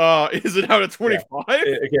be like, is it out of 25? Yeah.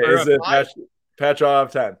 Okay. Is it patch auto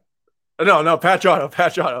of 10? No, patch auto.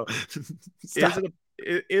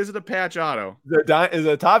 Is it a patch auto? Is it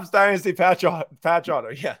a Topps Dynasty patch auto?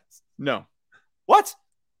 Yes. No. What?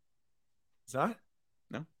 It's not?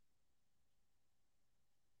 No.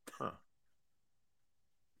 Huh.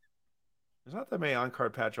 There's not that many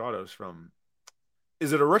on-card patch autos from.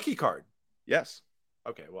 Is it a rookie card? Yes.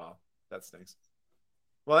 Okay, well, that stinks.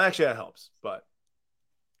 Well, actually, that helps, but.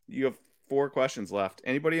 You have 4 questions left.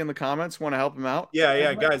 Anybody in the comments want to help him out?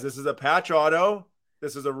 Yeah, guys, this is a patch auto.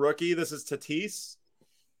 This is a rookie. This is Tatis.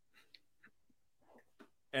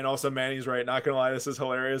 And also, Manny's right. Not going to lie, this is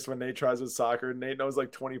hilarious when Nate tries with soccer. Nate knows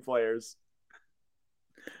like 20 players.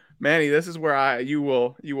 Manny, this is where you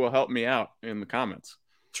will help me out in the comments.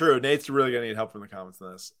 True. Nate's really going to need help from the comments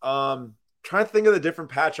on this. Trying to think of the different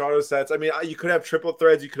patch auto sets. I mean, you could have triple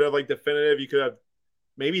threads. You could have like definitive. You could have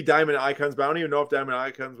maybe Diamond Icons, but I don't even know if Diamond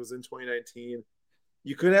Icons was in 2019.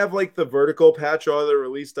 You could have like the vertical patch auto that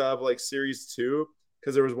released out of like Series 2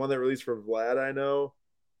 because there was one that released for Vlad, I know.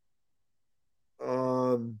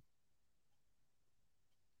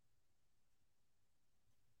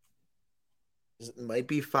 It might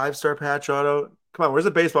be 5-star patch auto. Come on, where's the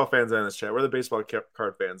baseball fans at in this chat? Where are the baseball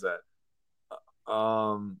card fans at?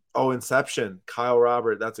 Inception. Kyle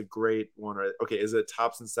Robert. That's a great one, right? Okay, is it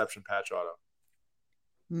Topps Inception patch auto?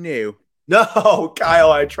 No,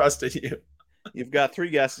 Kyle, I trusted you. You've got 3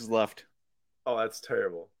 guesses left. Oh, that's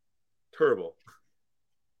terrible. Terrible.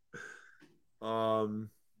 I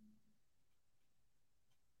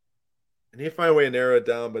need to find a way to narrow it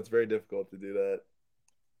down, but it's very difficult to do that.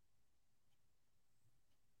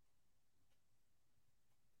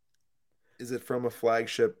 Is it from a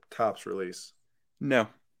flagship Topps release? No.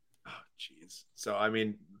 Oh, jeez. So, I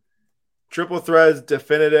mean, triple threads,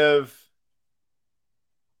 definitive.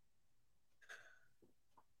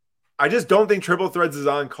 I just don't think triple threads is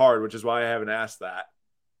on card, which is why I haven't asked that.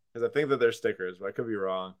 Because I think that they're stickers, but I could be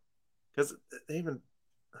wrong. Because they've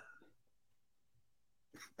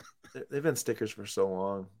been stickers for so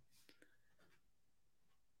long.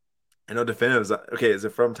 I know definitive. Okay, is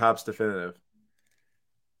it from Topps Definitive?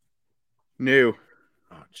 New.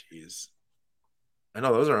 Oh, jeez. I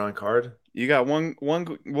know those are on card. You got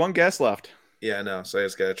one guess left. Yeah, I know. So I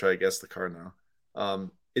just gotta try to guess the card now.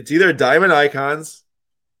 It's either Diamond Icons.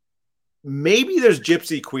 Maybe there's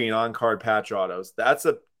Gypsy Queen on card patch autos.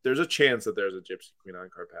 There's a chance that there's a Gypsy Queen on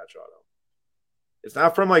card patch auto. It's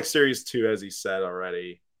not from like Series 2, as he said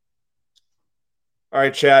already. All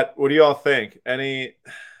right, chat. What do you all think? Any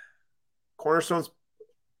Cornerstones?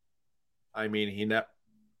 I mean,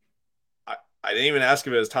 I didn't even ask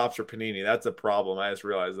if it was Topps or Panini. That's a problem. I just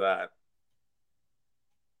realized that.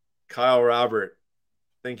 Kyle Robert,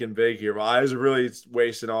 thinking big here. Well, I was really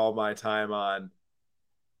wasting all my time on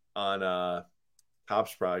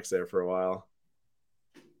Topps products there for a while.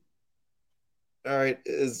 All right,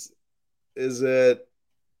 is it?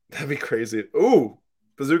 That'd be crazy. Ooh,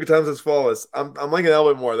 Bazooka Tom says flawless. I'm liking that a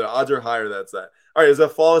little bit more. The odds are higher. That's that. All right, is that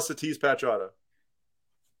flawless Tatis patch auto?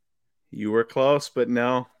 You were close, but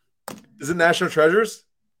no. Is it National Treasures?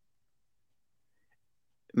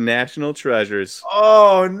 National Treasures.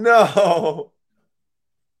 Oh no!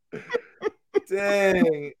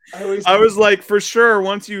 Dang. I was like, for sure,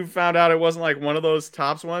 once you found out it wasn't like one of those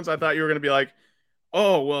Topps ones, I thought you were going to be like,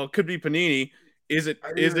 oh, well, it could be Panini. Is it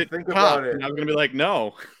Topps? And I was going to be like,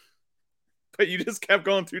 no. but you just kept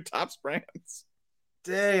going through Topps brands.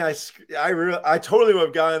 Dang, I totally would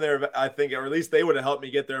have gotten there. I think, or at least they would have helped me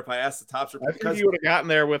get there if I asked the Topps. I think you would have gotten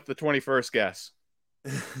there with the 21st guess.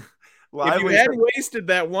 Lively if you hadn't wasted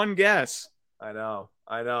that one guess. I know.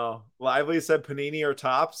 Lively said Panini or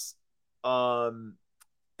Topps.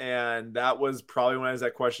 And that was probably when I was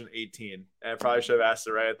at question 18. And I probably should have asked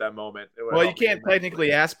it right at that moment. Well, you can't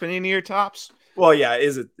technically ask Panini or Topps. Well, yeah,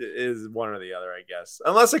 is one or the other, I guess.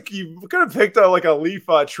 Unless you could have picked up like a Leaf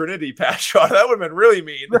Trinity patch shot. That would have been really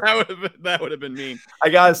mean. That would have been mean. I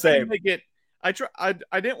gotta say, I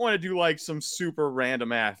didn't want to do like some super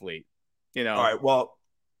random athlete, you know. All right, well,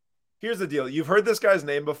 here's the deal. You've heard this guy's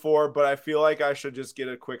name before, but I feel like I should just get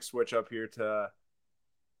a quick switch up here to.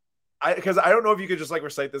 Because I don't know if you could just like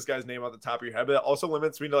recite this guy's name off the top of your head, but it also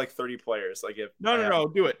limits me to like 30 players. Like if no,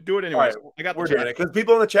 do it anyways. Right, I got we're doing it because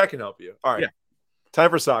people in the chat can help you. All right, time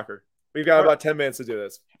for soccer. We've got about 10 minutes to do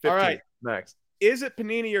this. 15 all right, next. Is it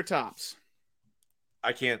Panini or Topps?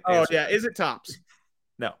 I can't. Oh yeah, is it Topps?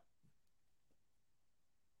 No.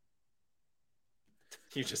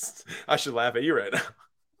 I should laugh at you right now.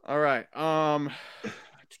 All right.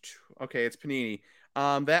 Okay, it's Panini.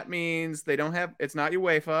 That means they don't have. It's not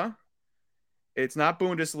UEFA. It's not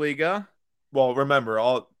Bundesliga. Well, remember,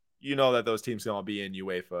 that those teams can all be in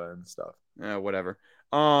UEFA and stuff. Whatever.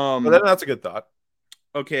 But then that's a good thought.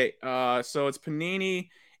 Okay. So it's Panini.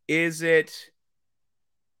 Is it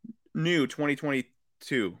new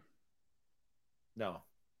 2022? No.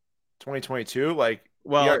 2022? Like,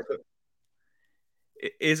 well,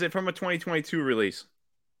 is it from a 2022 release?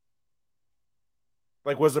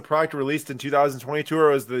 Like, was the product released in 2022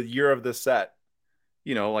 or was the year of the set?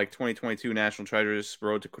 You know, like 2022 National Treasures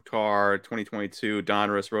Road to Qatar, 2022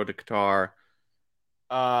 Donruss Road to Qatar.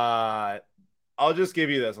 I'll just give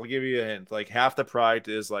you this. I'll give you a hint. Like half the product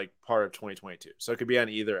is like part of 2022, so it could be on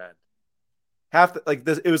either end. Half like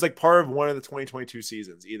this, it was like part of one of the 2022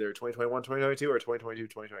 seasons, either 2021, 2022, or 2022,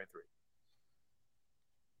 2023.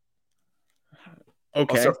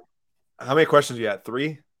 Okay. Also, how many questions you got?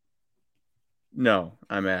 3? No,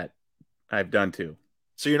 I've done 2.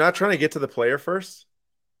 So you're not trying to get to the player first?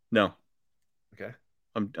 No. Okay.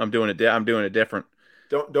 I'm doing it. I'm doing it different.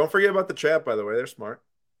 Don't forget about the chat, by the way. They're smart.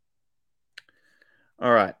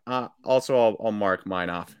 All right. Also, I'll mark mine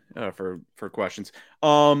off for questions.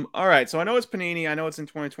 All right. So I know it's Panini. I know it's in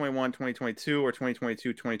 2021, 2022, or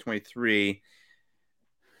 2022, 2023.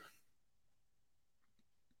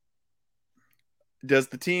 Does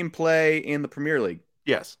the team play in the Premier League?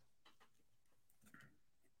 Yes.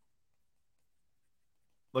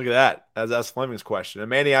 Look at that. That's Fleming's question. And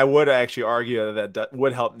Manny, I would actually argue that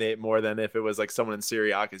would help Nate more than if it was like someone in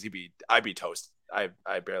Serie A, because I'd be toast. I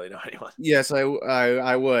barely know anyone. Yes, I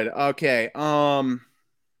would. Okay.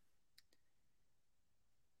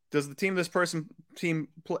 Does the team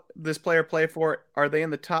this player play for, are they in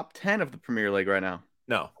the top 10 of the Premier League right now?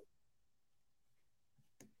 No.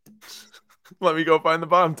 Let me go find the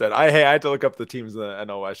bottom 10. I had to look up the teams in the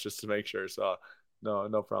NOS just to make sure. So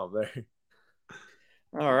no problem there.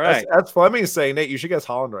 All right. That's Fleming saying, Nate, you should guess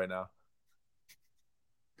Holland right now.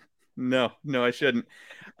 No, I shouldn't.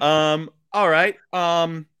 All right.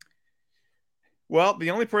 Well,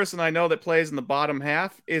 the only person I know that plays in the bottom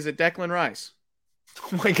half is it Declan Rice.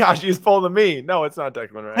 Oh my gosh, he's pulling me. No, it's not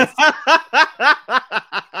Declan Rice.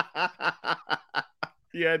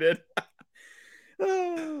 Yeah, I did.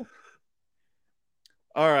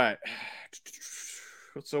 All right.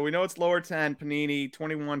 So we know it's lower 10, Panini,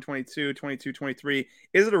 21, 22, 22, 23.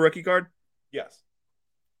 Is it a rookie card? Yes.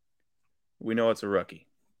 We know it's a rookie.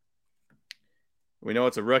 We know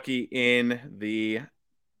it's a rookie in the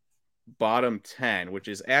bottom 10, which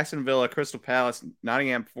is Aston Villa, Crystal Palace,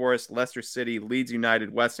 Nottingham Forest, Leicester City, Leeds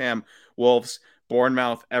United, West Ham, Wolves,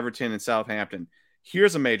 Bournemouth, Everton, and Southampton.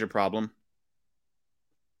 Here's a major problem,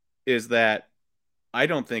 is that I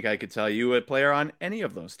don't think I could tell you a player on any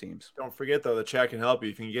of those teams. Don't forget, though, the chat can help you.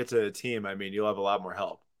 If you can get to a team, I mean, you'll have a lot more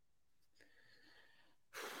help.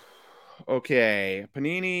 Okay.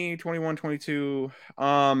 Panini, 21, 22.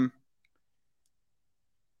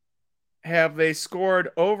 Have they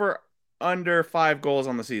scored under 5 goals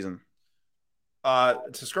on the season? To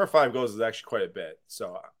score 5 goals is actually quite a bit.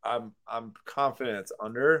 So I'm confident it's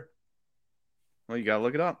under. Well, you got to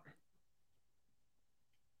look it up.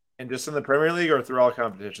 And just in the Premier League or through all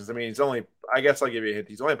competitions? I mean, I guess I'll give you a hint.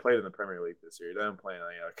 He's only played in the Premier League this year. He doesn't play in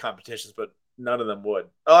any other competitions, but none of them would.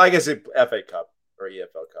 Oh, I guess FA Cup or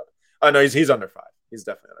EFL Cup. Oh, no, he's under 5. He's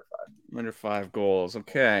definitely under 5. Under 5 goals.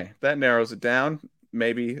 Okay. That narrows it down.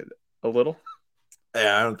 Maybe a little.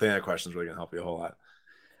 Yeah, I don't think that question's really going to help you a whole lot.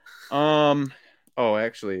 Oh,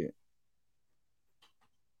 actually.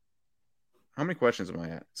 How many questions am I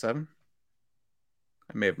at? 7?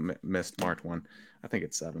 I may have missed marked one. I think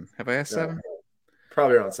it's 7. Have I asked 7?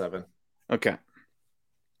 Probably around 7. Okay.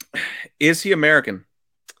 Is he American?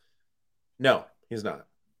 No, he's not.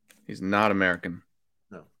 He's not American.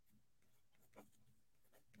 No.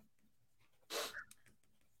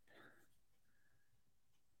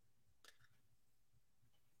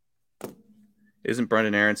 Isn't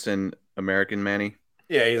Brendan Aronson American, Manny?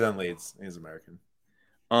 Yeah, he's on Leeds. He's American.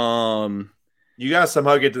 Um, You gotta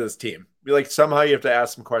somehow get to this team. Be like somehow you have to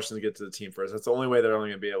ask some questions to get to the team first. That's the only way they're only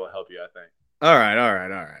gonna be able to help you, I think. all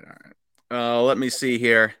right. Let me see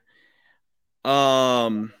here.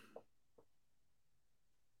 Um,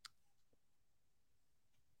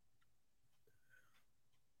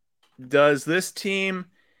 does this team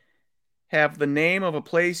have the name of a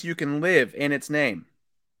place you can live in its name?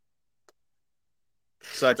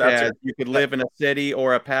 Such That's as it. you could live in a city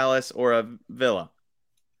or a palace or a villa.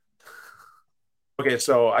 Okay,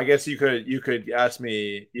 so I guess you could ask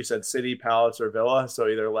me. You said city, palace, or villa. So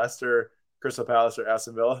either Leicester, Crystal Palace, or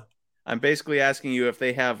Aston Villa. I'm basically asking you if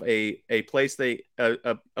they have a place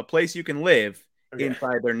a place you can live Okay.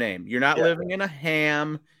 inside their name. You're not Yeah. living in a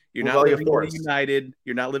Ham. You're Well, not like a living in a forest. United.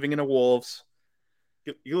 You're not living in a Wolves.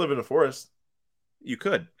 You live in a forest. You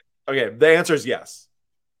could. Okay, the answer is yes.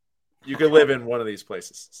 You could live in one of these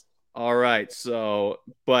places. All right. So,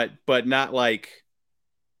 but not like,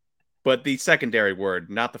 but the secondary word,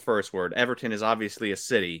 not the first word. Everton is obviously a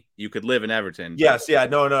city. You could live in Everton. Yes, yeah,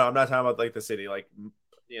 no, I'm not talking about like the city. Like,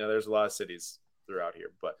 there's a lot of cities throughout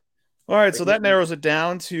here, but All right. So that narrows it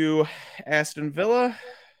down to Aston Villa.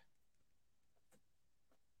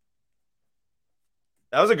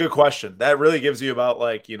 that was a good question. That really gives you about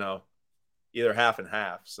like either half and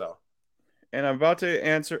half. So And I'm about to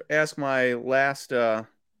ask my last,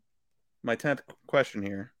 my 10th question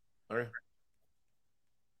here. all right.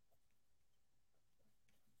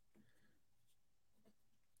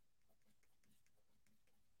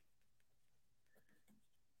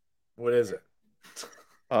 What is it?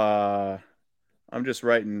 I'm just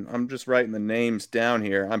writing the names down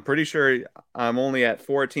here. I'm pretty sure I'm only at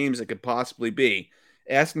 4 teams it could possibly be.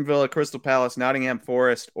 Aston Villa, Crystal Palace, Nottingham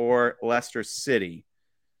Forest, or Leicester City.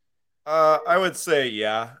 I would say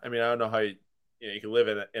yeah. I mean, I don't know how you can live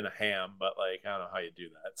in a ham, but like I don't know how you do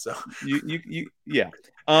that. So Yeah.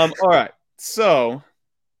 All right. So,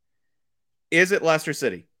 is it Leicester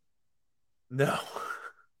City? no,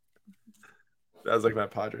 that was like my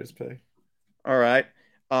Padres pick. All right.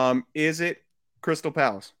 Is it Crystal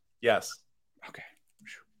Palace? Yes. Okay.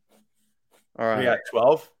 All right. We got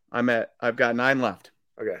 12. I've got 9 left.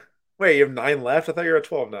 Okay. Wait, you have 9 left? I thought you were at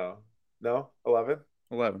 12 now. No, 11.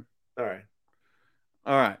 11. All right.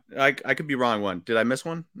 All right. I could be wrong one. Did I miss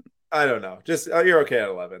one? I don't know. Just you're okay at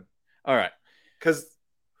 11. All right. Because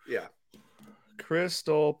yeah.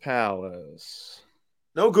 Crystal Palace.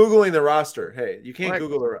 No Googling the roster. Hey, you can't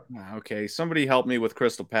Google the roster. Okay, somebody help me with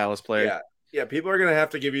Crystal Palace players. Yeah. Yeah, people are going to have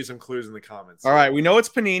to give you some clues in the comments. All right, we know it's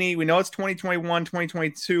Panini. We know it's 2021,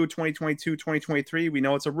 2022, 2022, 2023. We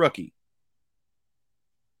know it's a rookie.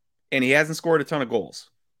 And he hasn't scored a ton of goals.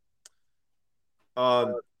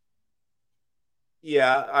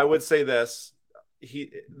 Yeah, I would say this.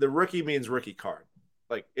 The rookie means rookie card.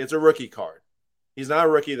 Like it's a rookie card. He's not a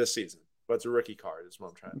rookie this season, but it's a rookie card is what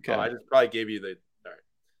I'm trying to. Okay. I just probably gave you the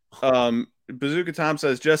all right. Bazooka Tom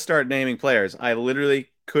says just start naming players. I literally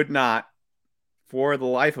could not for the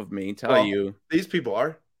life of me tell you. These people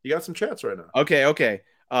are. You got some chats right now. Okay.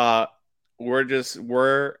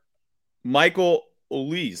 We're Michael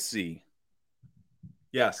Olise.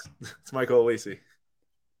 Yes, it's Michael Olise.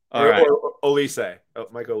 All right. Or Olise. Oh,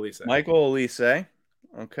 Michael Olise. Michael Olise.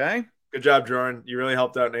 Okay. Good job, Jordan. You really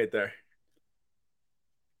helped out Nate there.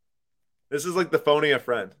 This is like the phony a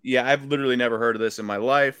friend. Yeah, I've literally never heard of this in my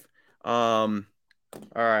life. All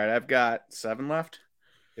right, I've got 7 left.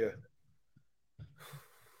 Yeah.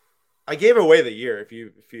 I gave away the year if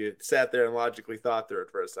you sat there and logically thought through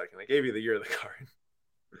it for a second. I gave you the year of the card.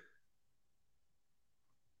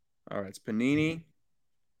 All right, it's Panini.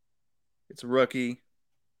 It's a rookie.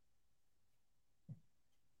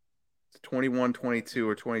 It's 21-22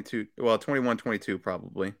 or 22. Well, 21-22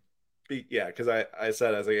 probably. Yeah, because I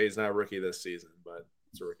said I was like he's not a rookie this season, but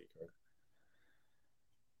it's a rookie card.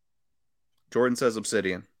 Jordan says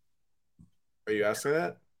Obsidian. Are you asking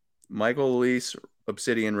that? Michael Olise,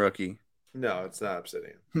 Obsidian rookie. No, it's not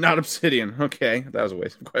Obsidian. Not Obsidian. Okay, that was a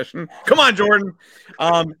waste of question. Come on, Jordan.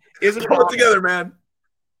 Is it pull it together, man?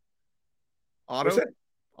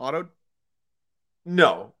 Auto?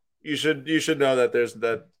 No, you should know that there's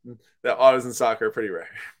that autos in soccer are pretty rare.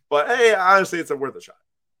 But hey, honestly, it's worth a shot.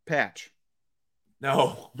 Patch.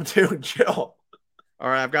 No, dude, chill. All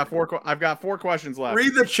right, I've got 4 questions left.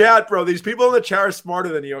 Read the chat, bro. These people in the chat are smarter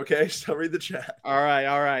than you. Okay, so read the chat. All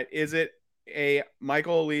right. Is it a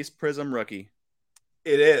Michael Elise Prism rookie?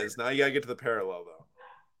 It is. Now you gotta get to the parallel though.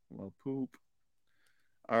 Well, poop.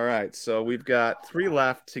 All right, so we've got 3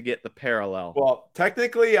 left to get the parallel. Well,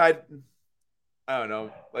 technically, I don't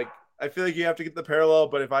know. Like, I feel like you have to get the parallel,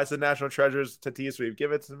 but if I said National Treasures, Tatis, we've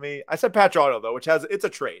give it to me. I said Patch Auto though, which it's a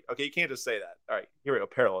trade. Okay, you can't just say that. All right, here we go.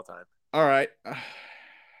 Parallel time. All right.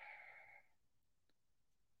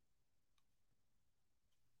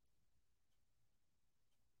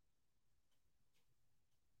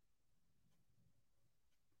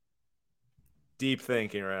 Deep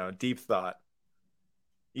thinking around, deep thought.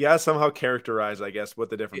 You gotta somehow characterize, I guess, what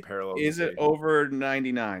the different parallels is it over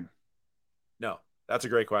 99? No, that's a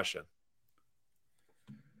great question.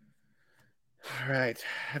 All right,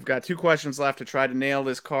 I've got 2 questions left to try to nail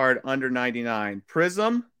this card under 99.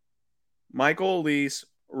 Prism, Michael Elise,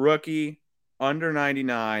 rookie, under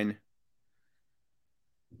 99.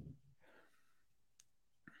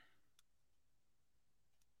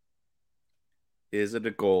 Is it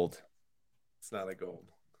a gold? It's not a gold.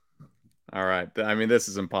 All right. I mean, this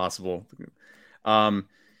is impossible. I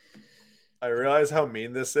realize how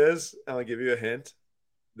mean this is, and I'll give you a hint.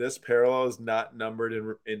 This parallel is not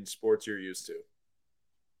numbered in sports you're used to.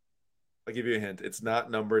 I'll give you a hint. It's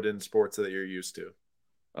not numbered in sports that you're used to.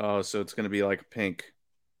 Oh, so it's going to be like pink.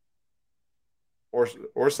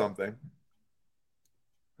 Or something.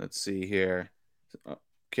 Let's see here.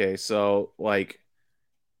 Okay, so like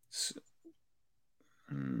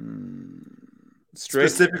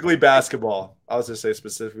specifically basketball. I was just say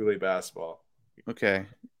specifically basketball. Okay.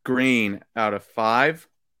 Green out of 5.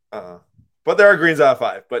 But there are greens out of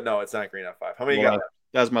 5. But no, it's not green out of 5. How many you got?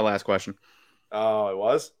 That was my last question. Oh, it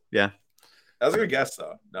was? Yeah. That was a good guess,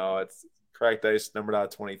 though. No, it's cracked ice, numbered out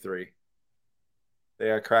of 23. They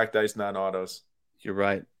are cracked ice non-autos. You're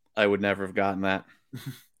right. I would never have gotten that.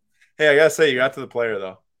 Hey, I got to say, you got to the player,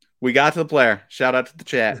 though. We got to the player. Shout out to the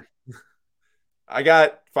chat. I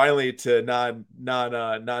got finally to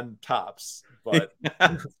non-tops, but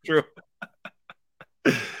true.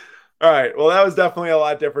 All right. Well, that was definitely a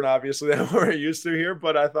lot different, obviously, than what we're used to here,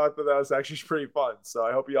 but I thought that was actually pretty fun. So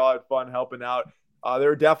I hope you all had fun helping out. There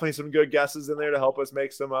were definitely some good guesses in there to help us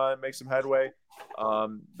make some headway.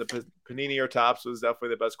 The Panini or Tops was definitely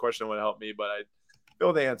the best question that would help me, but I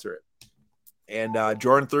failed to answer it. And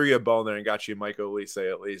Jordan threw you a bone there and got you Michael Elise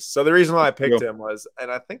at least. So the reason why I picked him was, and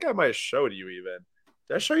I think I might have showed you even.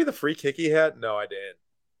 Did I show you the free kick he had? No, I didn't.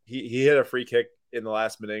 He hit a free kick in the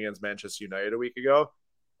last minute against Manchester United a week ago.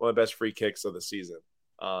 One of the best free kicks of the season.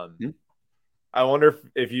 I wonder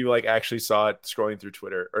if you like actually saw it scrolling through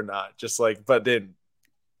Twitter or not. Just like, but then.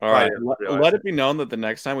 All right. Let it be known that the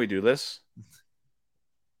next time we do this,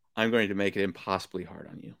 I'm going to make it impossibly hard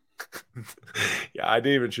on you. Yeah, I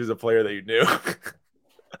didn't even choose a player that you knew.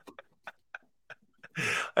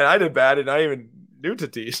 And I did bad, and I even knew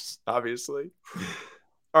Tatis, obviously.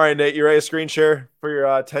 All right, Nate, you ready to screen share for your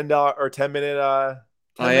 $10 or 10-minute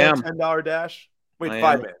I am $10 dash? Wait,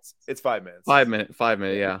 5 minutes. It's 5 minutes. 5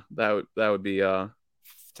 minute, yeah. That would be 10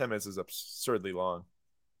 minutes is absurdly long.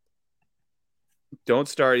 Don't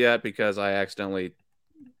start yet because I accidentally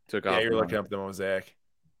took off. Yeah, you're looking up the mosaic.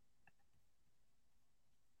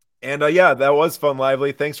 And yeah, that was fun,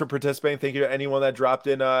 lively. Thanks for participating. Thank you to anyone that dropped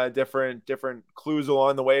in different clues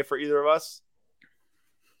along the way for either of us.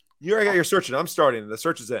 You already got your searching. I'm starting. The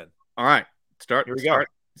search is in. All right. Start. Here we go.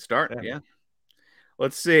 Start. Yeah.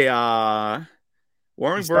 Let's see. Warren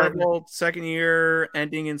Birdwell, second year,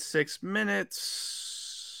 ending in 6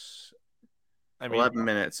 minutes. 11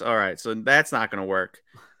 minutes. All right. So that's not going to work.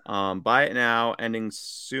 Buy it now, ending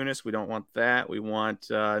soonest. We don't want that. We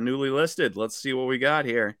want newly listed. Let's see what we got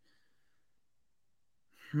here.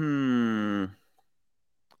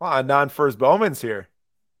 Non-first Bowman's here.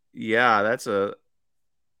 Yeah, that's a.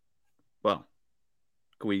 Well,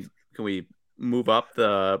 can we move up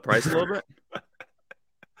the price a little bit?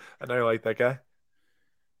 I know you like that guy.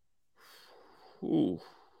 Ooh.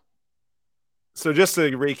 So just to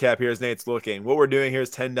recap here, as Nate's looking, what we're doing here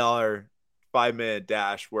is $10 5-minute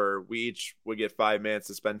dash where we each would get 5 minutes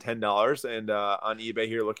to spend $10. And on eBay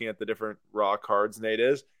here, looking at the different raw cards Nate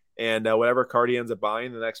is, and whatever card he ends up buying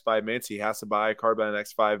in the next 5 minutes, he has to buy a card by the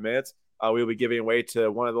next 5 minutes. We'll be giving away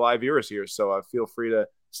to one of the live viewers here. So feel free to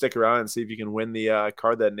stick around and see if you can win the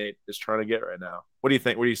card that Nate is trying to get right now. What do you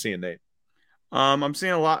think? What are you seeing, Nate? I'm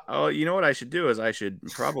seeing a lot. Oh, you know what I should do is I should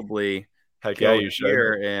probably you should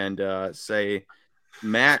here and say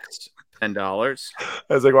max $10.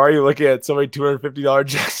 I was like, why are you looking at so many $250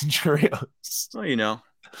 Jackson Chirinos? Well, you know,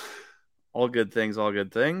 All good things, all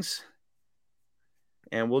good things.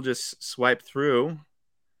 And we'll just swipe through.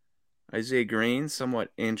 Isaiah Green,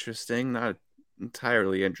 somewhat interesting, not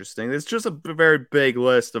entirely interesting. It's just a very big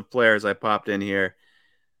list of players I popped in here.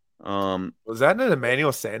 Was that an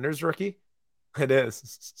Emmanuel Sanders rookie? It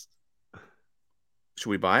is. Should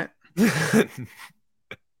we buy it?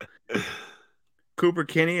 Cooper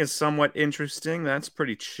Kinney is somewhat interesting. That's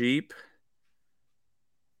pretty cheap.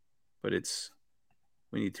 But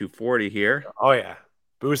we need 240 here. Oh yeah.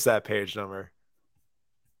 Boost that page number.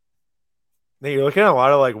 Now you're looking at a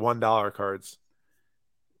lot of like $1 cards.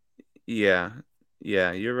 Yeah.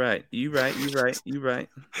 Yeah, you're right. You're right.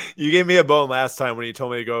 You gave me a bone last time when you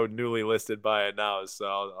told me to go newly listed buy it now, so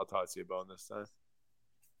I'll toss you a bone this time.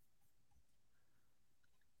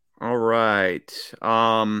 All right.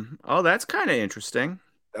 Oh, that's kind of interesting.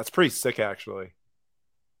 That's pretty sick, actually.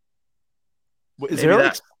 Is Maybe there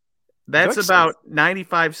like that's about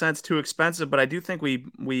 95 cents too expensive, but I do think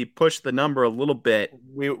we pushed the number a little bit.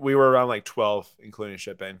 we were around like 12, including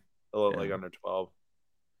shipping, a little like under 12.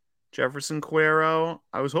 Jefferson Cuero.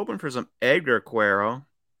 I was hoping for some Edgar Cuero,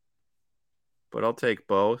 but I'll take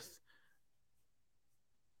both.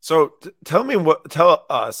 So tell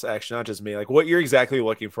us, actually, not just me, like what you're exactly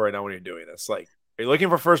looking for right now when you're doing this. Like, are you looking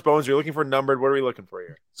for first Bowmans? Are you looking for numbered? What are we looking for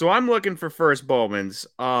here? So I'm looking for first Bowmans,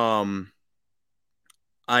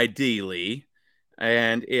 ideally.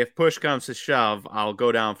 And if push comes to shove, I'll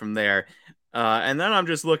go down from there. And then I'm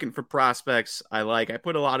just looking for prospects I like. I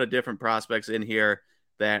put a lot of different prospects in here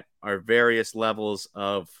that are various levels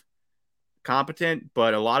of competent,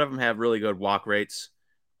 but a lot of them have really good walk rates.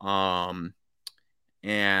 And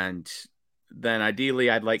then ideally,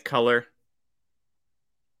 I'd like color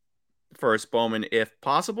first Bowman if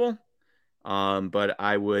possible. But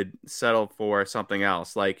I would settle for something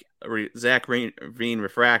else like Zach Veen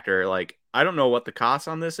Refractor. Like, I don't know what the cost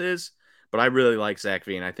on this is, but I really like Zach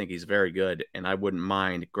Veen. I think he's very good, and I wouldn't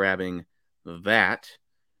mind grabbing that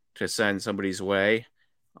to send somebody's way.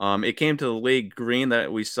 It came to the league green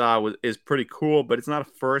that we saw is pretty cool, but it's not a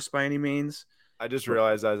first by any means. I just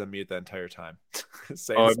realized I was on mute the entire time.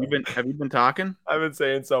 Have you been talking? I've been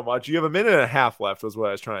saying so much. You have a minute and a half left, was what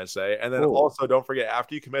I was trying to say. And then also, don't forget,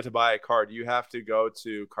 after you commit to buy a card, you have to go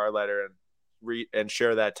to Card Ladder and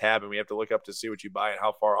share that tab, and we have to look up to see what you buy and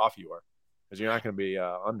how far off you are, because you're not going to be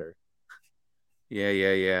under.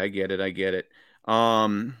 Yeah. I get it.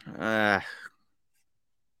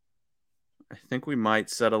 I think we might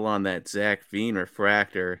settle on that Zach Veen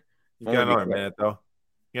Refractor. You got another minute, though.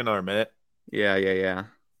 You got another minute. Yeah.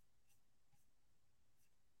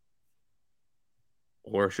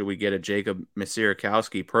 Or should we get a Jacob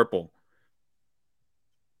Misirakowski purple?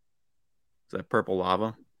 Is that purple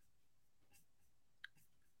lava?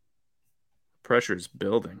 Pressure's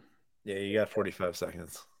building. Yeah, you got 45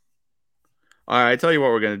 seconds. All right, I tell you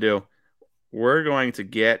what we're going to do. We're going to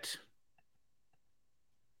get...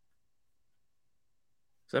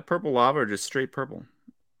 Is that purple lava or just straight purple?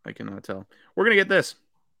 I cannot tell. We're going to get this.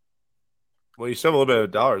 Well, you still have a little bit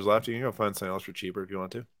of dollars left. You can go find something else for cheaper if you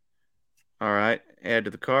want to. All right. Add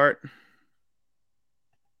to the cart.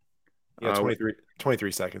 Yeah,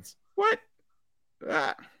 23 seconds. What?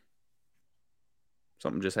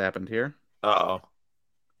 Something just happened here. Uh-oh.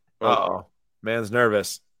 Man's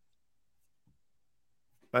nervous.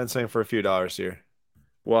 Find something for a few dollars here.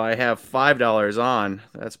 Well, I have $5 on.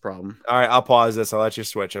 That's a problem. All right, I'll pause this. I'll let you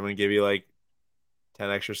switch. I'm going to give you like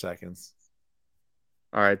 10 extra seconds.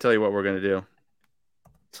 All right, tell you what we're going to do.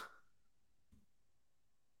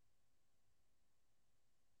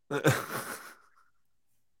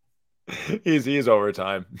 He's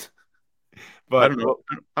overtime. But I don't know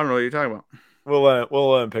what you're talking about. We'll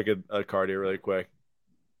let him pick a card here really quick.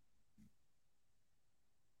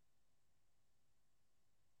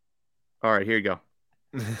 All right, here you go.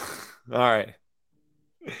 All right.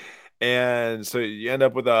 And so you end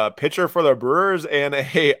up with a pitcher for the Brewers and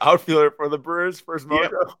a outfielder for the Brewers. First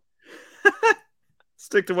mojo. Yep.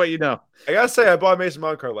 Stick to what you know. I gotta say, I bought Mason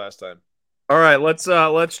Mount card last time. All right, let's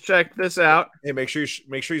check this out. Hey, make sure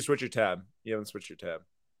you switch your tab. You haven't switched your tab.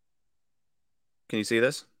 Can you see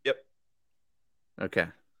this? Yep. Okay,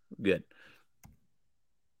 good.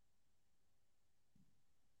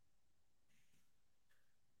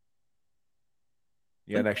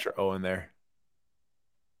 You got an extra O in there.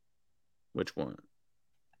 Which one?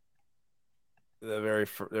 The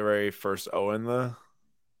very first O in the.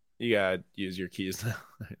 You gotta use your keys.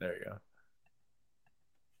 There you go.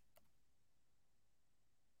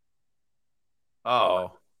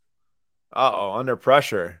 Uh-oh, under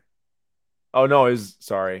pressure. Oh no,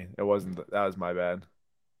 sorry. It wasn't. That was my bad.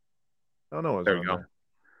 Oh no, it was there you go.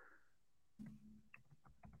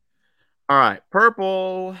 All right,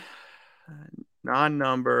 purple,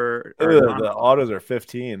 non-number or The autos are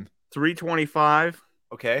 15. 325.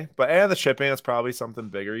 Okay, but and the shipping is probably something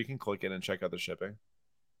bigger. You can click in and check out the shipping.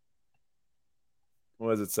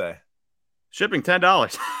 What does it say? Shipping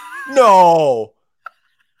 $10. No,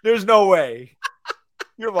 there's no way.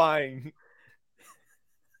 You're lying,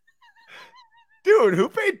 dude. Who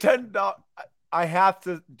paid $10? I have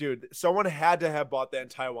to, dude. Someone had to have bought that in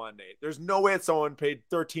Taiwan, Nate. There's no way that someone paid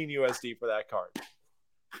 13 USD for that card.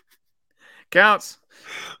 Counts.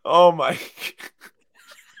 Oh my!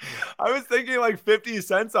 I was thinking like 50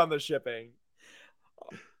 cents on the shipping.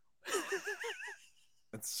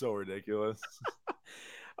 That's so ridiculous.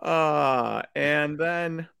 And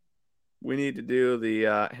then we need to do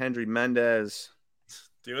the Henry Mendez.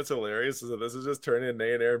 Do you know what's hilarious is that this is just turning into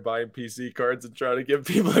Nate and Aaron buying PC cards and trying to give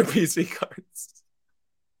people their PC cards.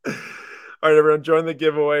 All right, everyone, join the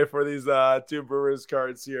giveaway for these two Brewers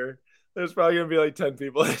cards here. There's probably gonna be like 10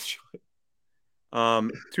 people that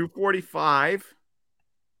join. 245.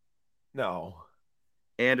 No.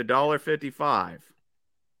 And $1.55.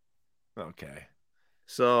 Okay.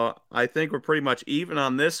 So I think we're pretty much even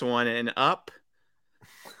on this one and up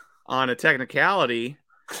on a technicality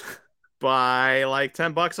by like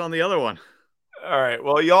 $10 on the other one. All right.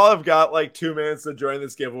 Well, y'all have got like 2 minutes to join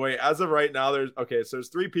this giveaway. As of right now, there's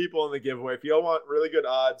 3 people in the giveaway. If y'all want really good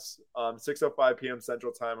odds, 6:05 p.m.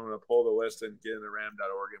 Central Time, I'm gonna pull the list and get in the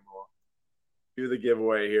ram.org and we'll do the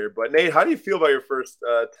giveaway here. But Nate, how do you feel about your first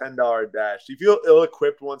 $10 dash? Do you feel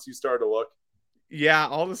ill-equipped once you start to look? Yeah,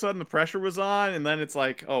 all of a sudden the pressure was on, and then it's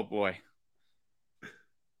like, oh boy.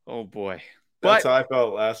 That's how I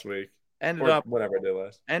felt last week. Ended up whatever I did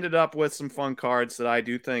last. Ended up with some fun cards that I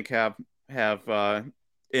do think have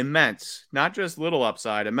immense, not just little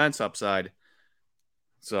upside, immense upside.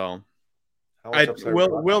 So,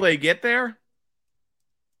 will they get there?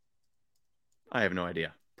 I have no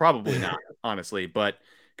idea. Probably not, honestly. But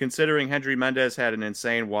considering Henry Mendez had an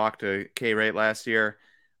insane walk to K-rate last year,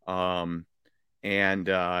 and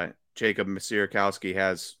Jacob Misiorowski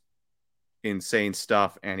has insane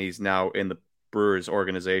stuff, and he's now in the Brewers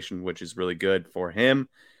organization, which is really good for him.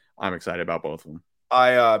 I'm excited about both of them.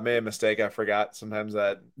 I made a mistake. I forgot sometimes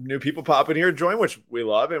that new people pop in here and join, which we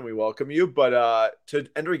love and we welcome you. But to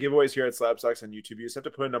enter giveaways here at Slab Stocks on YouTube, you just have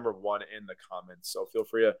to put a number 1 in the comments. So feel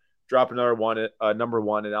free to drop another number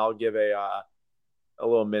 1, and I'll give a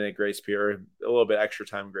little minute grace period, a little bit extra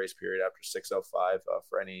time grace period after 6:05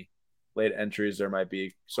 for any late entries there might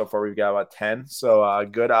be. So far, we've got about 10. So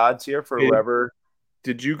good odds here for whoever.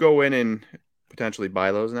 Did you go in and potentially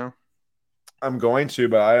buy those now? I'm going to,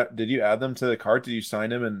 but did you add them to the cart? Did you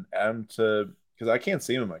sign them and add them to? Because I can't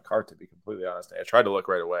see them in my cart, to be completely honest. I tried to look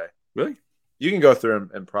right away. Really? You can go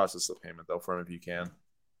through and process the payment though for them if you can.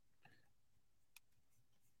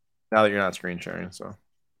 Now that you're not screen sharing, so.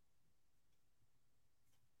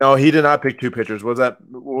 No, he did not pick 2 pitchers. What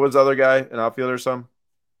was the other guy? An outfielder or some?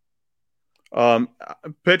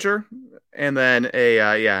 Pitcher, and then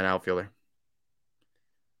an outfielder.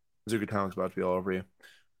 Zuka Tom's about to be all over you.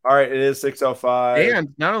 All right, it is 6:05.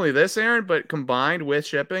 And not only this, Aaron, but combined with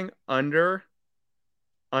shipping, under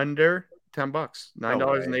 $10,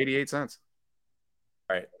 $9.88.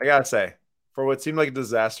 All right, I gotta say, for what seemed like a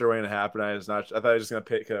disaster waiting to happen, I thought I was just gonna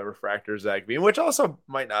pick a refractor Zach Bean, which also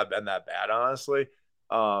might not have been that bad, honestly.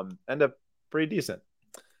 End up pretty decent.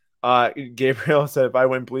 Gabriel said, if I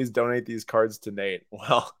win, please donate these cards to Nate.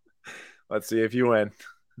 Well, let's see if you win.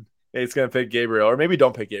 Nate's going to pick Gabriel, or maybe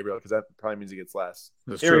don't pick Gabriel because that probably means he gets less.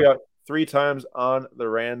 Here we go. 3 times on the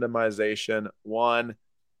randomization. 1,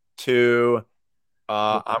 2.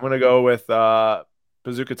 I'm going to go with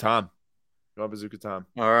Bazooka Tom. Go on Bazooka Tom.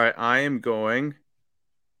 All right. I am going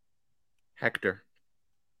Hector.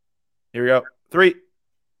 Here we go. 3.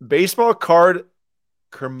 Baseball card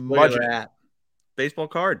curmudgeon. Baseball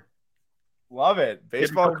card. Love it.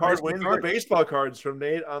 Baseball card wins the baseball cards from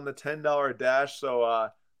Nate on the $10 dash. So,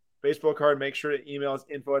 baseball card, make sure to email us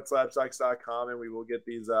info@slabstocks.com and we will get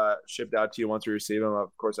these shipped out to you once we receive them.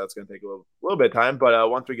 Of course, that's going to take a little bit of time, but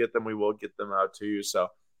once we get them, we will get them out to you. So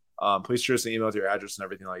please shoot us an email with your address and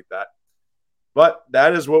everything like that. But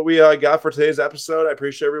that is what we got for today's episode. I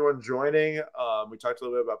appreciate everyone joining. We talked a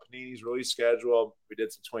little bit about Panini's release schedule. We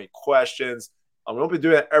did some 20 questions. We won't be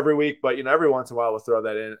doing that every week, but every once in a while we'll throw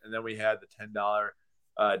that in. And then we had the $10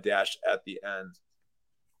 dash at the end.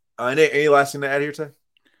 Any last thing to add here today?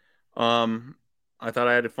 I thought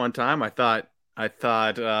I had a fun time. I thought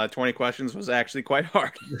 20 questions was actually quite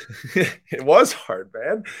hard. It was hard,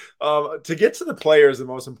 man. To get to the player is the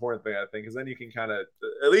most important thing, I think, because then you can kind of,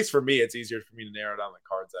 at least for me, it's easier for me to narrow down the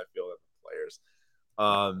cards, I feel, than the players.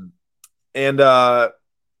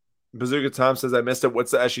 Bazooka Tom says I missed it.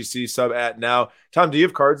 What's the SGC sub at now? Tom, do you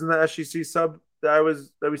have cards in the SGC sub that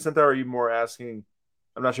we sent out? Or are you more asking?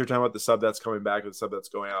 I'm not sure you're talking about the sub that's coming back or the sub that's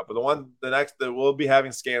going out. But the next that we'll be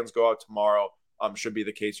having scans go out tomorrow. Should be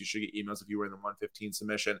the case. You should get emails if you were in the 115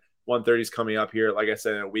 submission. 130 is coming up here. Like I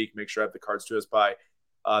said, in a week. Make sure I have the cards to us by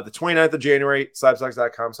the 29th of January.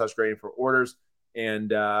 Slabstocks.com/grading for orders.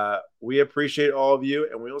 And we appreciate all of you.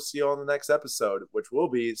 And we will see you on the next episode, which will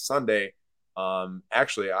be Sunday.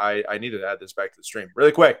 Actually, I need to add this back to the stream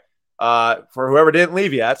really quick. For whoever didn't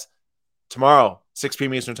leave yet, tomorrow, 6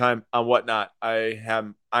 p.m. Eastern time on Whatnot, I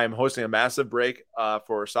am hosting a massive break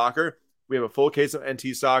for soccer. We have a full case of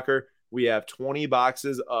NT soccer. We have 20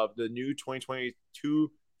 boxes of the new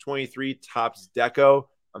 2022-23 Topps Deco.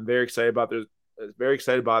 I'm very excited about this. There's going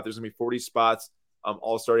to be 40 spots,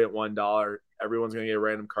 all starting at $1. Everyone's going to get a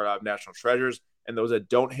random card out of National Treasures. And those that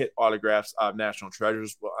don't hit autographs of National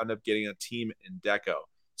Treasures will end up getting a team in Deco.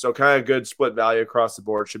 So kind of good split value across the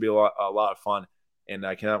board. Should be a lot of fun. And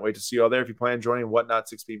I cannot wait to see you all there. If you plan on joining Whatnot,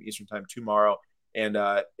 6 p.m. Eastern time tomorrow. And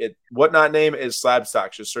Whatnot name is Slab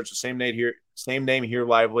Stocks. Just search the same name here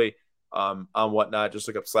lively on Whatnot. Just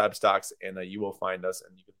look up Slab Stocks and you will find us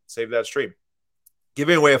and you can save that stream.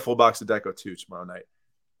 Giving away a full box of Deco too tomorrow night.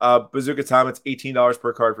 Bazooka Tom, it's $18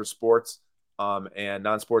 per card for sports. And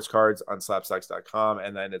non-sports cards on slabstocks.com.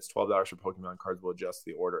 And then it's $12 for Pokemon cards. We'll adjust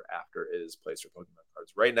the order after it is placed for Pokemon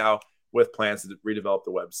cards right now with plans to redevelop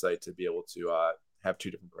the website to be able to have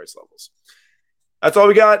 2 different price levels. That's all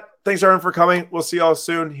we got. Thanks, everyone, for coming. We'll see y'all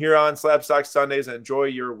soon here on Slab Stocks Sundays. And enjoy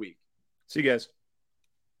your week. See you guys.